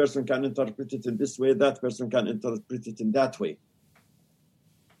 this person can interpret it in this way, that person can interpret it in that way.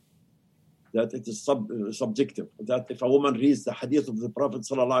 That it is subjective. That if a woman reads the hadith of the Prophet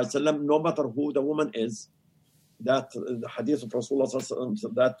sallallahu alaihi wasallam, no matter who the woman is, that the hadith of Rasulullah sallallahu alaihi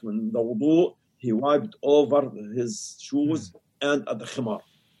wasallam, that when the wudu, he wiped over his shoes and at the khimar.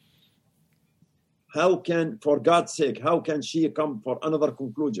 How can, for God's sake, how can she come for another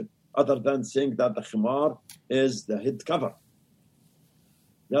conclusion other than saying that the khimar is the head cover?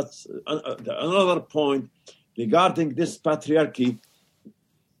 That's another point regarding this patriarchy.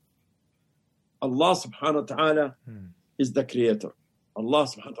 Allah subhanahu wa ta'ala is the creator. Allah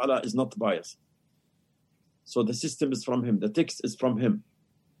subhanahu wa ta'ala is not biased. So the system is from him. The text is from him.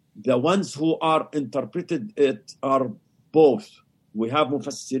 The ones who are interpreted it are both. We have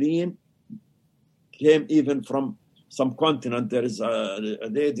mufassirin, came even from some continent. There is a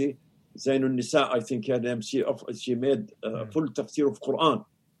lady, Zainun Nisa, I think her name, she made a full tafsir of Quran.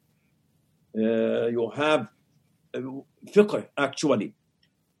 You have fiqh, actually.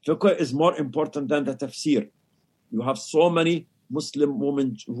 Fiqh is more important than the tafsir. You have so many Muslim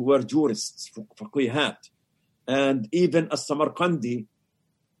women who were jurists, faqihat. And even as-Samarkandi,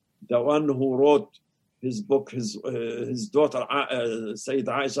 the one who wrote his book, his daughter, Sayyid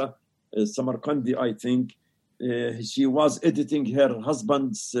Aisha Samarkandi, I think, she was editing her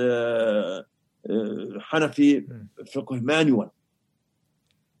husband's Hanafi fiqh manual.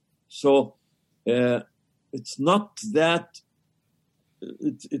 So it's not that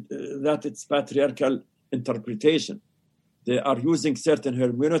it's patriarchal interpretation. They are using certain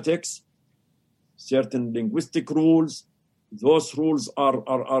hermeneutics, certain linguistic rules. Those rules are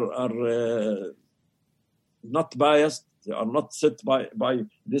not biased. They are not set by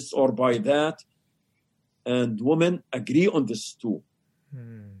this or by that. And women agree on this too.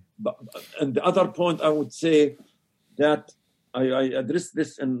 But, and the other point I would say that I addressed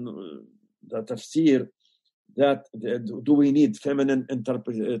this in the tafsir, that do we need feminine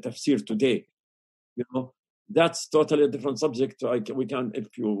tafsir today? You know, that's totally a different subject. We can, if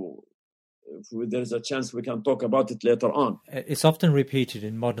there's a chance, we can talk about it later on. It's often repeated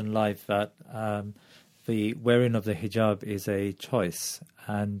in modern life that the wearing of the hijab is a choice,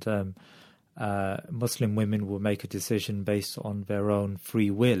 and Muslim women will make a decision based on their own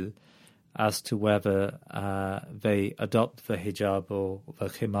free will as to whether they adopt the hijab or the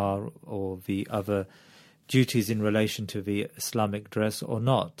khimar or the other duties in relation to the Islamic dress or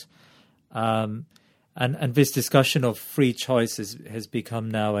not. And this discussion of free choice has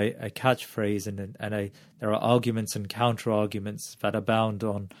become now a catchphrase, and there are arguments and counter-arguments that abound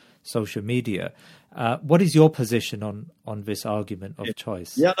on social media. What is your position on this argument of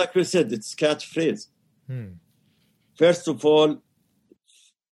choice? Yeah, like we said, it's catchphrase. First of all,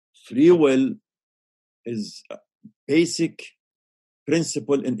 free will is a basic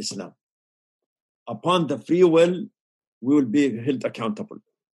principle in Islam. Upon the free will, we will be held accountable.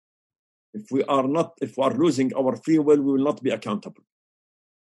 If we are losing our free will, we will not be accountable.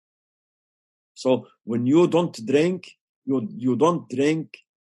 So when you don't drink, you don't drink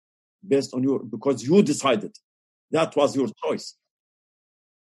based on because you decided. That was your choice.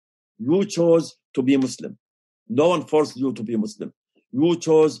 You chose to be Muslim. No one forced you to be Muslim. You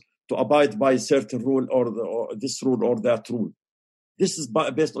chose to abide by a certain rule or this rule or that rule. This is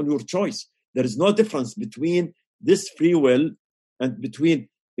based on your choice. There is no difference between this free will and between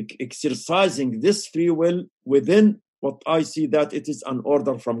exercising this free will within what I see that it is an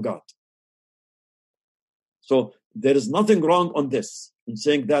order from God. So there is nothing wrong on this in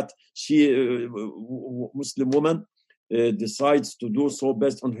saying that Muslim woman decides to do so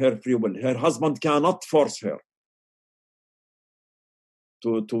based on her free will. Her husband cannot force her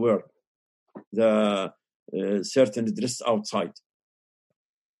to wear the certain dress outside.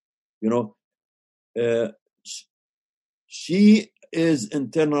 You know, she is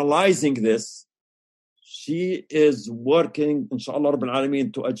internalizing this. She is working, inshallah Rabbil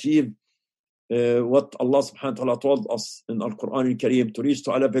Alameen, to achieve what Allah subhanahu wa ta'ala told us in Al-Quran al-Kareem, to reach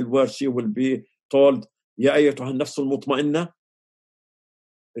to a level where she will be told, يا أيتها النفس المطمئنة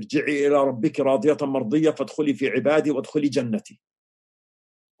ارجعي إلى ربك راضية مرضية فادخلي في عبادي وادخلي جنتي.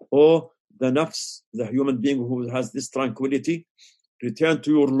 Oh, the nafs, the human being who has this tranquility, return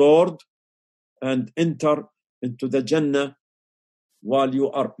to your Lord and enter into the Jannah while you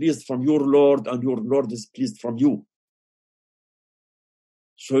are pleased from your Lord and your Lord is pleased from you.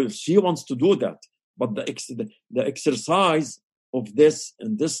 So she wants to do that. But the exercise of this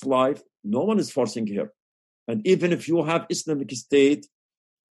in this life, no one is forcing her. And even if you have Islamic State,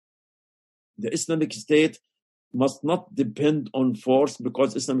 the Islamic State must not depend on force,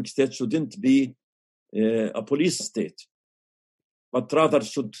 because Islamic State shouldn't be a police state, but rather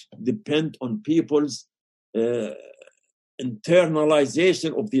should depend on people's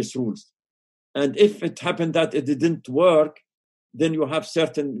internalization of these rules. And if it happened that it didn't work, then you have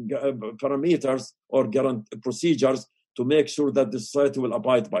certain parameters or procedures to make sure that the society will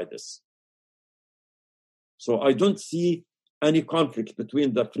abide by this. So I don't see any conflict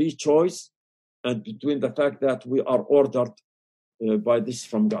between the free choice and between the fact that we are ordered by this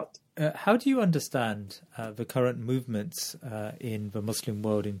from God. How do you understand the current movements in the Muslim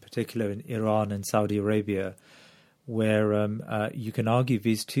world, in particular in Iran and Saudi Arabia, where you can argue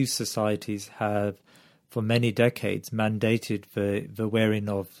these two societies have, for many decades, mandated the wearing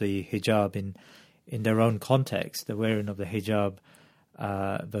of the hijab in their own context, the wearing of the hijab,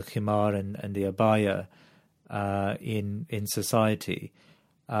 the khimar and the abaya in society.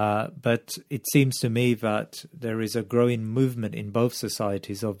 But it seems to me that there is a growing movement in both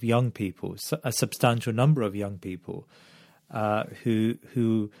societies of young people, a substantial number of young people,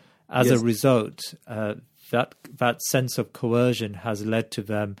 who as a result, that sense of coercion has led to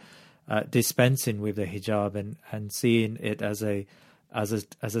them dispensing with the hijab and seeing it as a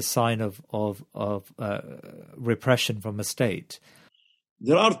sign of repression from a state.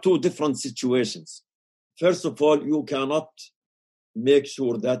 There are two different situations. First of all, you cannot make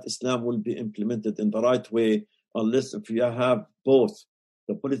sure that Islam will be implemented in the right way unless if you have both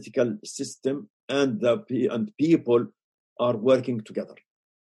the political system and people are working together.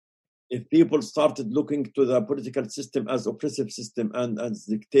 If people started looking to the political system as oppressive system and as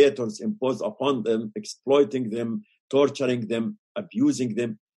dictators impose upon them, exploiting them, torturing them, abusing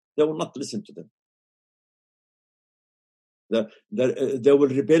them, they will not listen to them. They will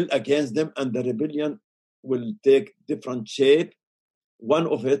rebel against them, and the rebellion will take different shape. One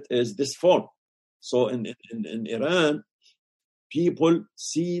of it is this form. So in Iran, people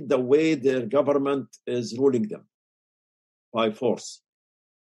see the way their government is ruling them by force.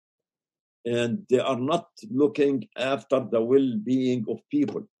 And they are not looking after the well-being of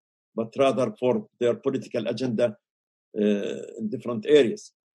people, but rather for their political agenda in different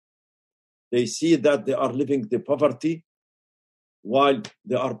areas. They see that they are living the poverty while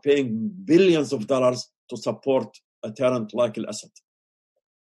they are paying billions of dollars to support a tyrant like Al-Assad.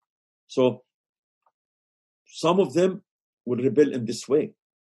 So some of them will rebel in this way.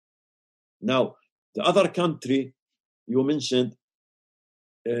 Now, the other country you mentioned,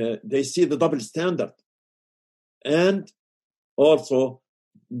 they see the double standard. And also,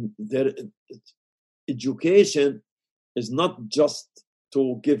 their education is not just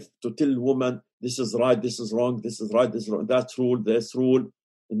to tell women, this is right, this is wrong, this is right, this is wrong, that's rule, this rule,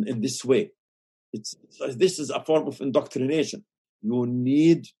 in this way. This is a form of indoctrination. You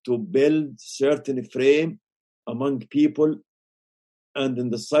need to build certain frame among people and in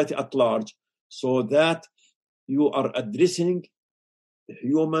the society at large so that you are addressing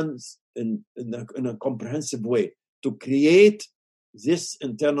humans in a comprehensive way to create this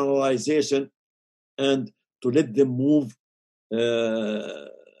internalization and to let them move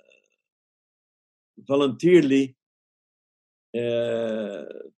voluntarily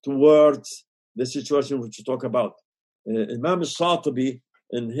towards the situation which you talk about. Imam al-Shatibi,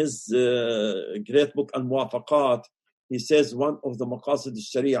 in his great book Al-Muwafaqat, he says one of the maqasid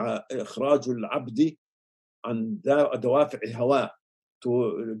al-sharia إخراج العبد عن دوافع الهوى,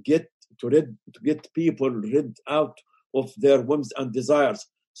 to get people rid out of their whims and desires,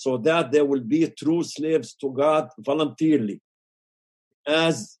 so that they will be true slaves to God voluntarily,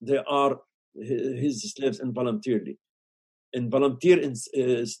 as they are his slaves involuntarily.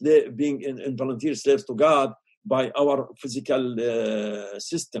 Being involuntary slaves to God by our physical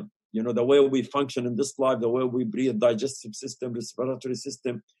system. You know, the way we function in this life, the way we breathe, digestive system, respiratory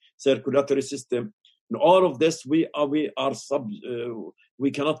system, circulatory system. In all of this, we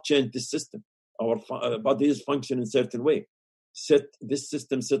cannot change this system. Our bodies function in a certain way. This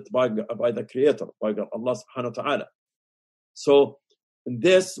system set by the Creator, by Allah subhanahu wa ta'ala. So in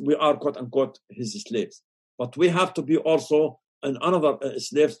this, we are quote unquote his slaves. But we have to be also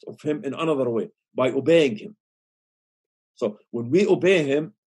slaves of him in another way, by obeying him. So when we obey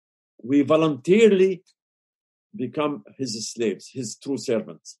him, we voluntarily become his slaves, his true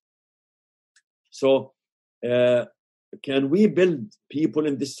servants. So can we build people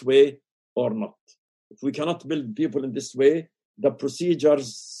in this way or not? If we cannot build people in this way, the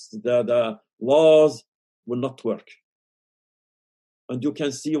procedures, the laws will not work. And you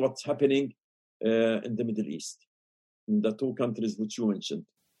can see what's happening in the Middle East, in the two countries which you mentioned.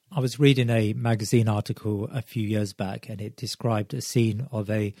 I was reading a magazine article a few years back, and it described a scene of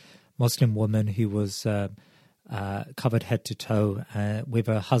a Muslim woman who was covered head to toe with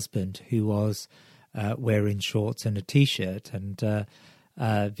her husband, who was wearing shorts and a T-shirt. And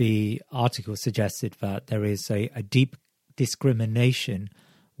the article suggested that there is a deep discrimination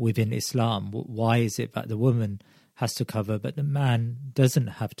within Islam. Why is it that the woman has to cover, but the man doesn't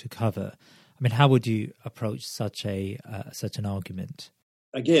have to cover? I mean, how would you approach such an argument?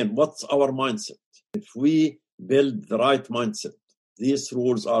 Again, what's our mindset? If we build the right mindset, these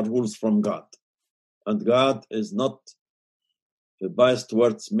rules are rules from God. And God is not biased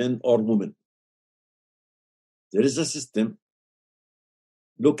towards men or women. There is a system.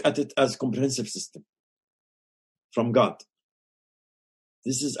 Look at it as a comprehensive system from God.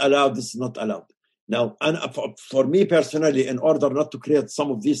 This is allowed, this is not allowed. Now, and for me personally, in order not to create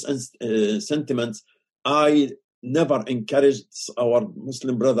some of these sentiments, I never encouraged our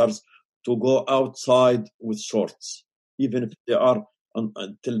Muslim brothers to go outside with shorts, even if they are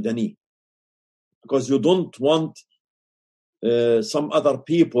until the knee. Because you don't want some other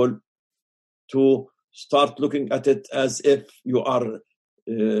people to start looking at it as if you are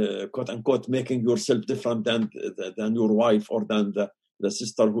quote unquote, making yourself different than your wife or than the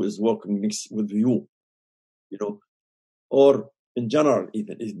sister who is working next with you, or in general,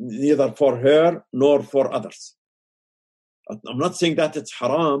 even neither for her nor for others. I'm not saying that it's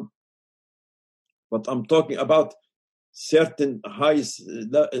haram, but I'm talking about certain high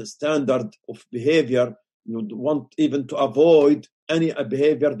standard of behavior. You want even to avoid any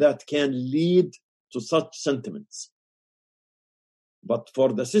behavior that can lead to such sentiments. But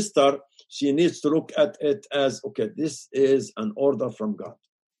for the sister, she needs to look at it as, okay, this is an order from God.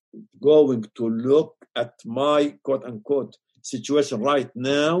 Going to look at my quote unquote situation right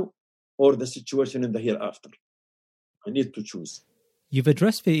now or the situation in the hereafter. I need to choose. You've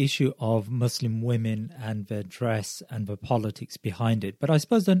addressed the issue of Muslim women and their dress and the politics behind it. But I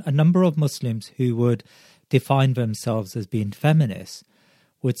suppose a number of Muslims who would define themselves as being feminists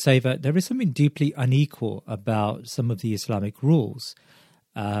would say that there is something deeply unequal about some of the Islamic rules.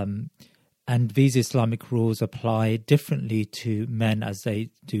 And these Islamic rules apply differently to men as they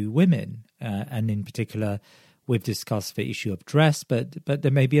do women. And in particular, we've discussed the issue of dress, but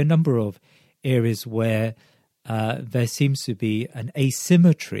there may be a number of areas where there seems to be an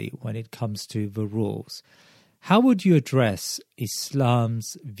asymmetry when it comes to the rules. How would you address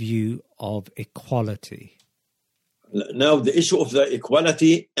Islam's view of equality? Now, the issue of the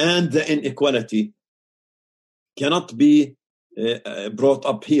equality and the inequality cannot be brought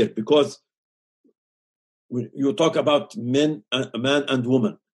up here, because when you talk about man and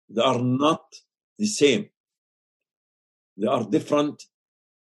woman, they are not the same. They are different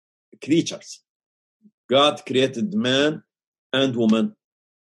creatures. God created man and woman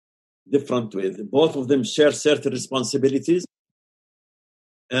different ways. Both of them share certain responsibilities,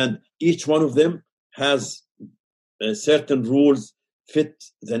 and each one of them has certain rules fit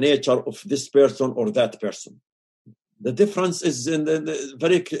the nature of this person or that person. The difference is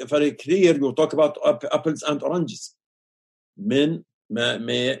very, very clear. You talk about apples and oranges. Man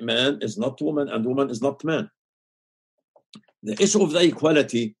is not woman, and woman is not man. The issue of the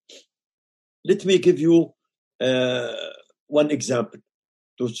equality, let me give you one example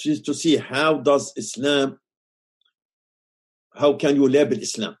to see how does Islam, how can you label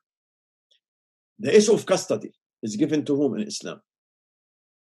Islam? The issue of custody is given to whom in Islam?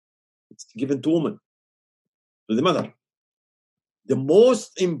 It's given to women, to the mother. The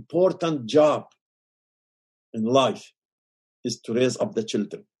most important job in life is to raise up the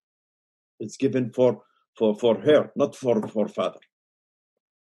children. It's given for her, not for father.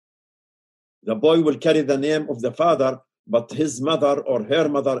 The boy will carry the name of the father, but his mother or her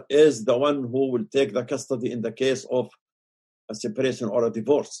mother is the one who will take the custody in the case of a separation or a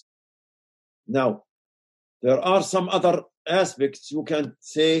divorce. Now, there are some other aspects you can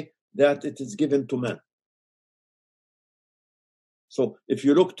say that it is given to man. So if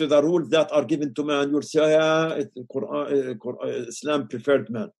you look to the rules that are given to man, you'll say, Islam preferred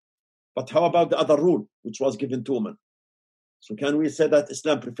man. But how about the other rule, which was given to woman? So can we say that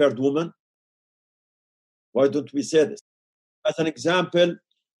Islam preferred woman? Why don't we say this? As an example,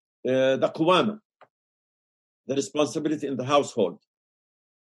 the qawama, the responsibility in the household,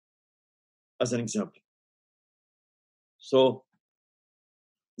 as an example. So,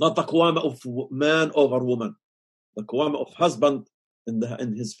 not the qawama of man over woman, the qawama of husband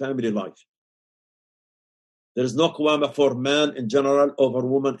in his family life. There is no qawama for man in general over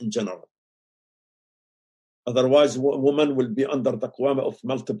woman in general. Otherwise, woman will be under the qawama of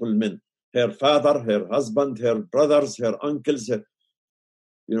multiple men. Her father, her husband, her brothers, her uncles, at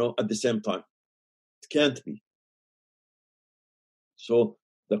the same time. It can't be. So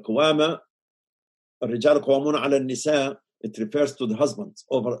the qawama, الرجال قوامون على النساء, it refers to the husbands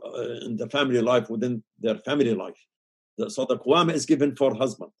over in the family life, within their family life. So the qawama is given for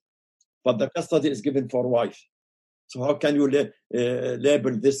husband, but the custody is given for wife. So how can you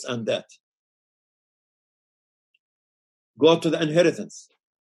label this and that? Go to the inheritance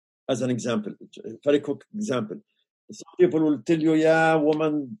as an example, a very quick example. Some people will tell you,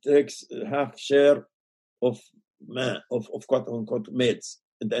 woman takes half share of man, of quote unquote males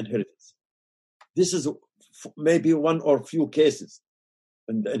in the inheritance. This is maybe one or few cases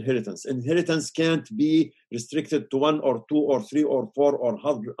in the inheritance. Inheritance can't be restricted to 1 or 2 or 3 or 4 or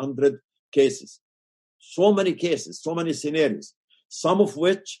 100 cases. So many cases, so many scenarios, some of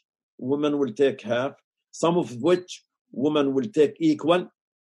which women will take half, some of which women will take equal,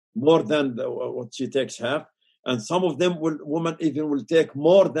 more than what she takes half, and some of them women even will take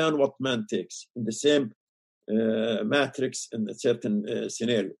more than what man takes in the same matrix in a certain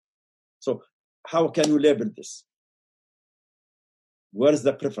scenario. So how can you label this? Where is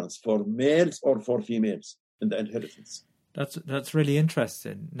the preference, for males or for females in the inheritance? That's really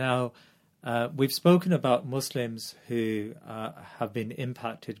interesting. Now, we've spoken about Muslims who have been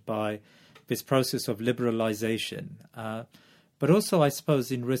impacted by this process of liberalization, but also, I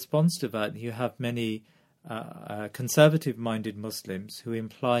suppose, in response to that, you have many conservative-minded Muslims who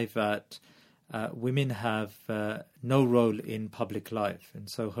imply that women have no role in public life, and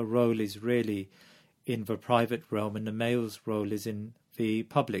so her role is really in the private realm, and the male's role is in the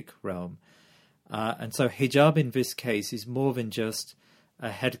public realm. And so hijab in this case is more than just a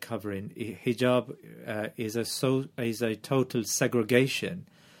head covering. Hijab is a total segregation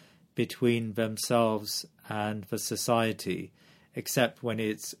between themselves and the society, except when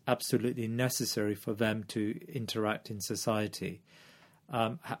it's absolutely necessary for them to interact in society.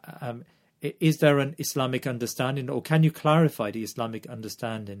 Is there an Islamic understanding, or can you clarify the Islamic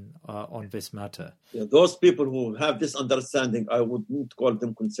understanding on this matter? Yeah, those people who have this understanding, I wouldn't call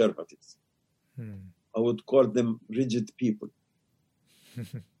them conservatives. I would call them rigid people.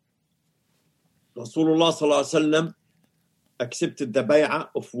 Rasulullah sallallahu alaihi wasallam accepted the bay'ah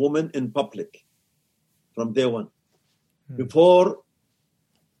of women in public from day one. Before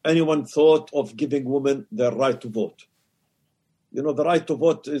anyone thought of giving women the right to vote. You know, the right to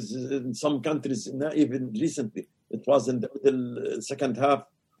vote is in some countries, not even recently. It was in the second half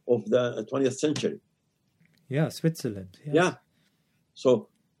of the 20th century. Yeah, Switzerland. Yes. Yeah. So,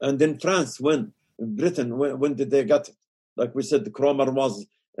 and then France, when? In Britain, when did they get it? Like we said, the Cromer was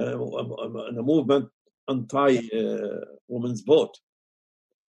in a movement anti-women's vote.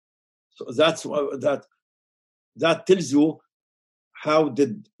 So that's that tells you how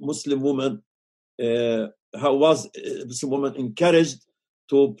did Muslim women, how was Muslim woman encouraged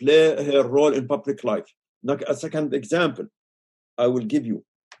to play her role in public life. Now, a second example I will give you.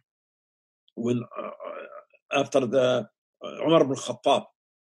 When after the Umar ibn Khattab,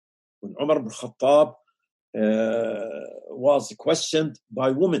 when Umar ibn Khattab was questioned by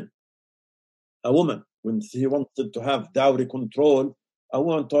a woman, when he wanted to have dowry control, a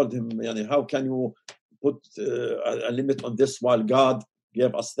woman told him, how can you put a limit on this while God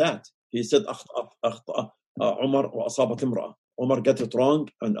gave us that? He said, Umar wa asabat imra'a. Umar got it wrong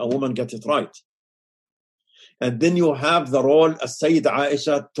and a woman got it right. And then you have the role as Sayyida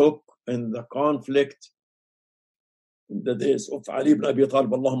Aisha took in the conflict in the days of Ali ibn Abi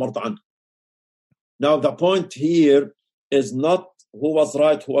Talib, Allahumma arda anhu. Now the point here is not who was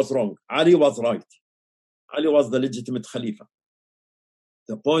right, who was wrong. Ali was right. Ali was the legitimate Khalifa.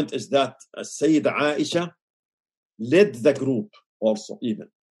 The point is that Sayyida Aisha led the group also even.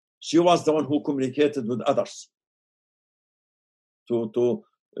 She was the one who communicated with others.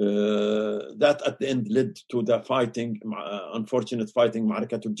 That at the end led to the fighting, unfortunate fighting,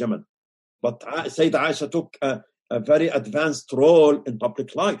 Ma'arakatul Jamal. But Sayyida Aisha took a very advanced role in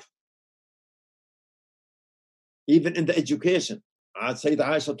public life. Even in the education. Sayyida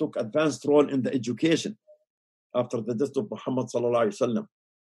Aisha took advanced role in the education after the death of Muhammad sallallahu alaihi wasallam.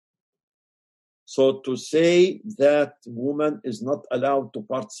 So to say that woman is not allowed to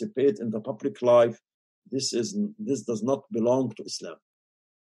participate in the public life, this does not belong to Islam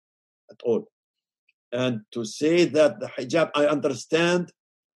at all. And to say that the hijab, I understand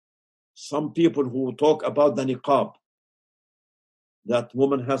some people who talk about the niqab, that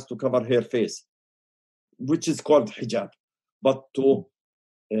woman has to cover her face, which is called hijab. But to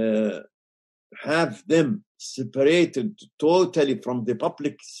have them separated totally from the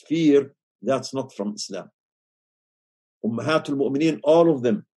public sphere, that's not from Islam. Ummahatul Mu'mineen, all of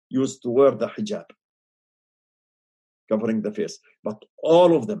them used to wear the hijab, covering the face. But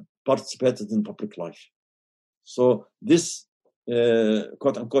all of them participated in public life. So this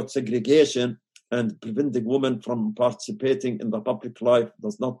quote-unquote segregation and preventing women from participating in the public life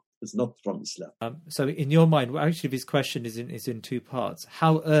is not from Islam. So in your mind, well, actually this question is in two parts.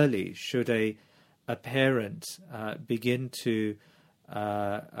 How early should a parent begin to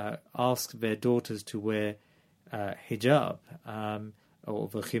ask their daughters to wear hijab or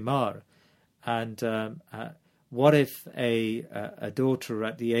the khimar? And what if a daughter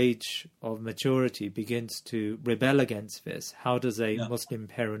at the age of maturity begins to rebel against this? How does a Muslim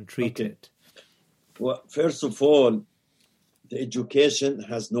parent treat it? Well, first of all, the education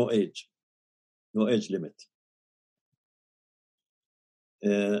has no age limit.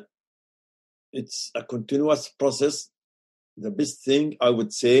 It's a continuous process. The best thing I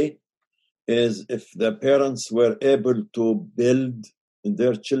would say is if the parents were able to build in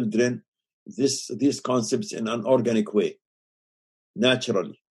their children these concepts in an organic way,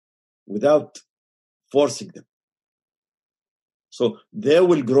 naturally, without forcing them. So they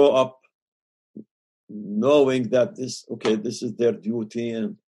will grow up knowing that this is their duty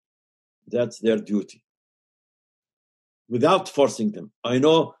and that's their duty. without forcing them. I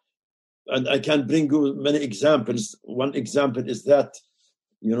know, and I can bring you many examples. One example is that,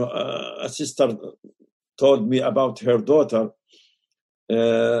 a sister told me about her daughter.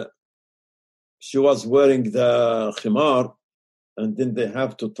 She was wearing the khimar, and then they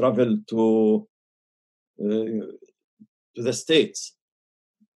have to travel to the States.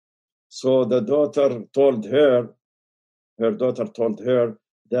 So her daughter told her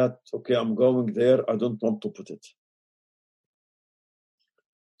that, okay, I'm going there. I don't want to put it.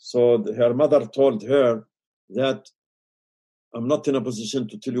 So her mother told her that I'm not in a position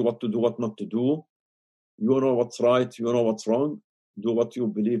to tell you what to do, what not to do. You know what's right. You know what's wrong. Do what you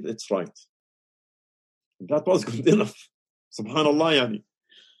believe it's right. That was good enough. Subhanallah, yani.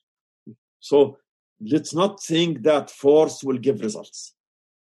 So let's not think that force will give results.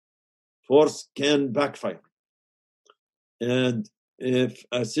 Force can backfire. And if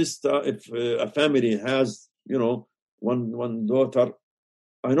a family has, one daughter,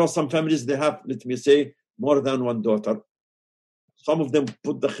 I know some families, they have, let me say, more than one daughter. Some of them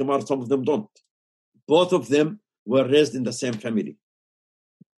put the khimar, some of them don't. Both of them were raised in the same family.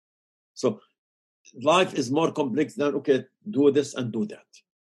 So life is more complex than, okay, do this and do that.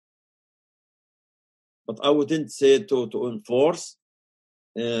 But I wouldn't say to enforce.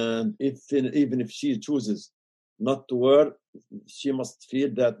 And even if she chooses not to wear, she must feel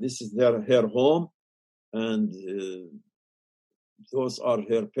that this is her home, and those are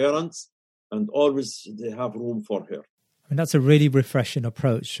her parents, and always they have room for her. And that's a really refreshing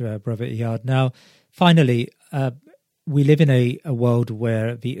approach, Brother Iyad. Now, finally, we live in a world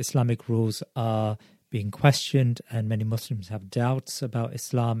where the Islamic rules are being questioned, and many Muslims have doubts about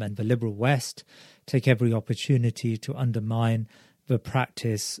Islam, and the liberal West take every opportunity to undermine the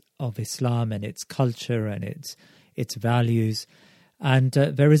practice of Islam and its culture and its values. And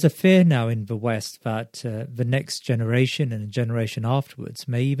there is a fear now in the West that the next generation and a generation afterwards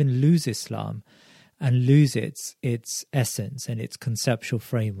may even lose Islam and lose its essence and its conceptual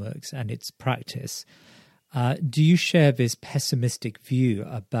frameworks and its practice. Do you share this pessimistic view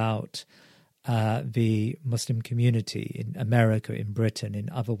about the Muslim community in America, in Britain, in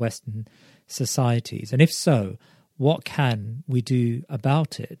other Western societies? And if so, what can we do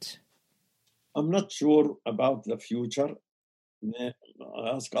about it? I'm not sure about the future. I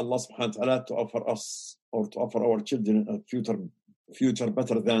ask Allah subhanahu wa ta'ala to offer us or to offer our children a future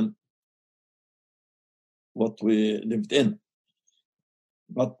better than what we lived in.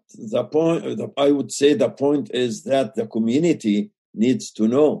 But I would say the point is that the community needs to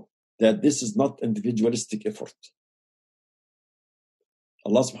know that this is not individualistic effort.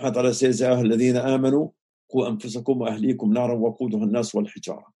 Allah subhanahu wa ta'ala says, يَا أَيُّهَا الَّذِينَ آمَنُوا قُوا أَنفُسَكُمْ وَأَهْلِيكُمْ نَارًا وَقُودُهَا النَّاسُ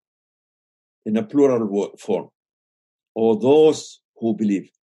وَالْحِجَارَةُ, in a plural form. Or those who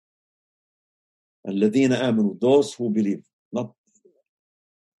believe. الَّذِينَ آمَنُوا, those who believe, not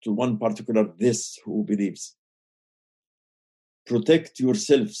to one particular this who believes. Protect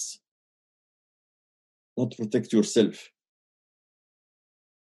yourselves, not protect yourself.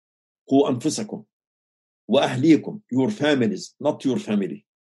 قُوا أَنفُسَكُمْ وَأَهْلِيكُمْ, your families, not your family.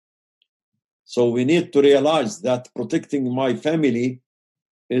 So we need to realize that protecting my family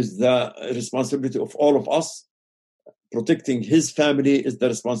is the responsibility of all of us. Protecting his family is the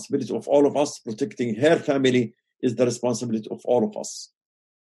responsibility of all of us. Protecting her family is the responsibility of all of us.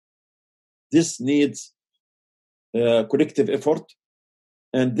 This needs collective effort.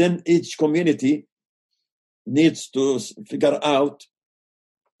 And then each community needs to figure out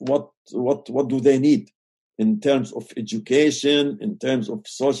what do they need in terms of education, in terms of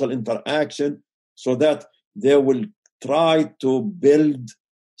social interaction, so that they will try to build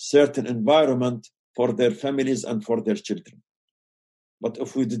certain environment for their families and for their children. But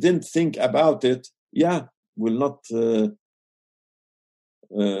if we didn't think about it, we'll not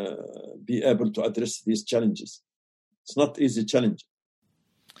be able to address these challenges. It's not easy challenge.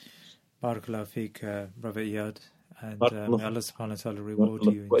 Barakallahu feek, Brother Iyad, and may Allah subhanahu wa ta'ala reward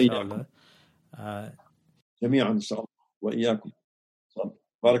you, inshallah. جميعا إن شاء الله وإياكم.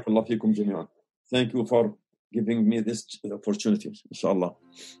 بارك الله فيكم جميعا. Thank you for giving me this opportunity, inshallah.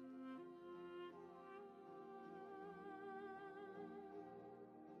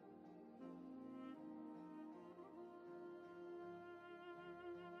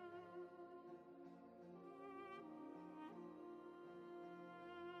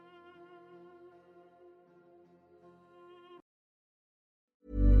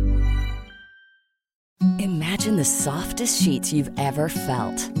 Imagine the softest sheets you've ever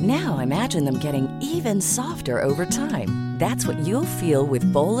felt. Now imagine them getting even softer over time. That's what you'll feel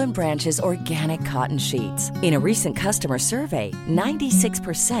with Boll & Branch's organic cotton sheets. In a recent customer survey,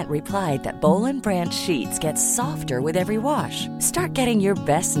 96% replied that Boll & Branch sheets get softer with every wash. Start getting your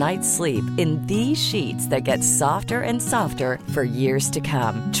best night's sleep in these sheets that get softer and softer for years to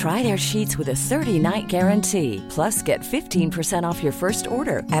come. Try their sheets with a 30-night guarantee. Plus, get 15% off your first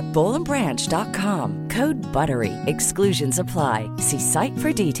order at bollandbranch.com. Code BUTTERY. Exclusions apply. See site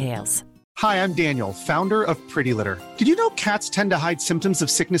for details. Hi, I'm Daniel, founder of Pretty Litter. Did you know cats tend to hide symptoms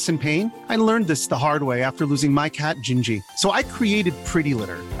of sickness and pain? I learned this the hard way after losing my cat, Gingy. So I created Pretty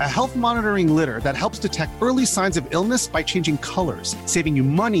Litter, a health monitoring litter that helps detect early signs of illness by changing colors, saving you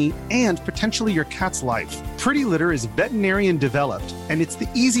money and potentially your cat's life. Pretty Litter is veterinarian developed, and it's the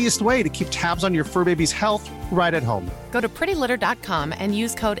easiest way to keep tabs on your fur baby's health right at home. Go to prettylitter.com and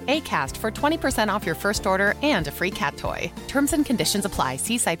use code ACAST for 20% off your first order and a free cat toy. Terms and conditions apply.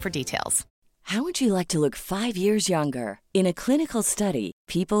 See site for details. How would you like to look 5 years younger? In a clinical study,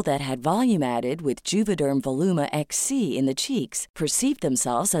 people that had volume added with Juvederm Voluma XC in the cheeks perceived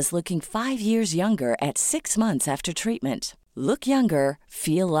themselves as looking 5 years younger at 6 months after treatment. Look younger,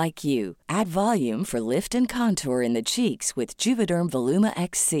 feel like you. Add volume for lift and contour in the cheeks with Juvederm Voluma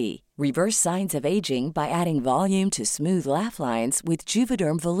XC. Reverse signs of aging by adding volume to smooth laugh lines with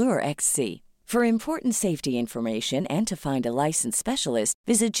Juvederm Volure XC. For important safety information and to find a licensed specialist,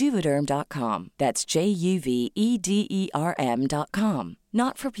 visit Juvederm.com. That's JUVEDERM.com.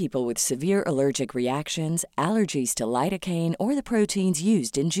 Not for people with severe allergic reactions, allergies to lidocaine, or the proteins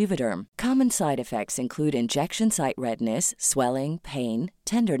used in Juvederm. Common side effects include injection site redness, swelling, pain,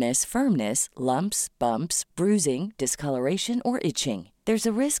 tenderness, firmness, lumps, bumps, bruising, discoloration, or itching. There's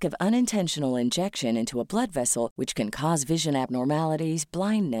a risk of unintentional injection into a blood vessel, which can cause vision abnormalities,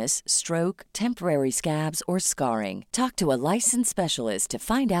 blindness, stroke, temporary scabs, or scarring. Talk to a licensed specialist to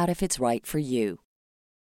find out if it's right for you.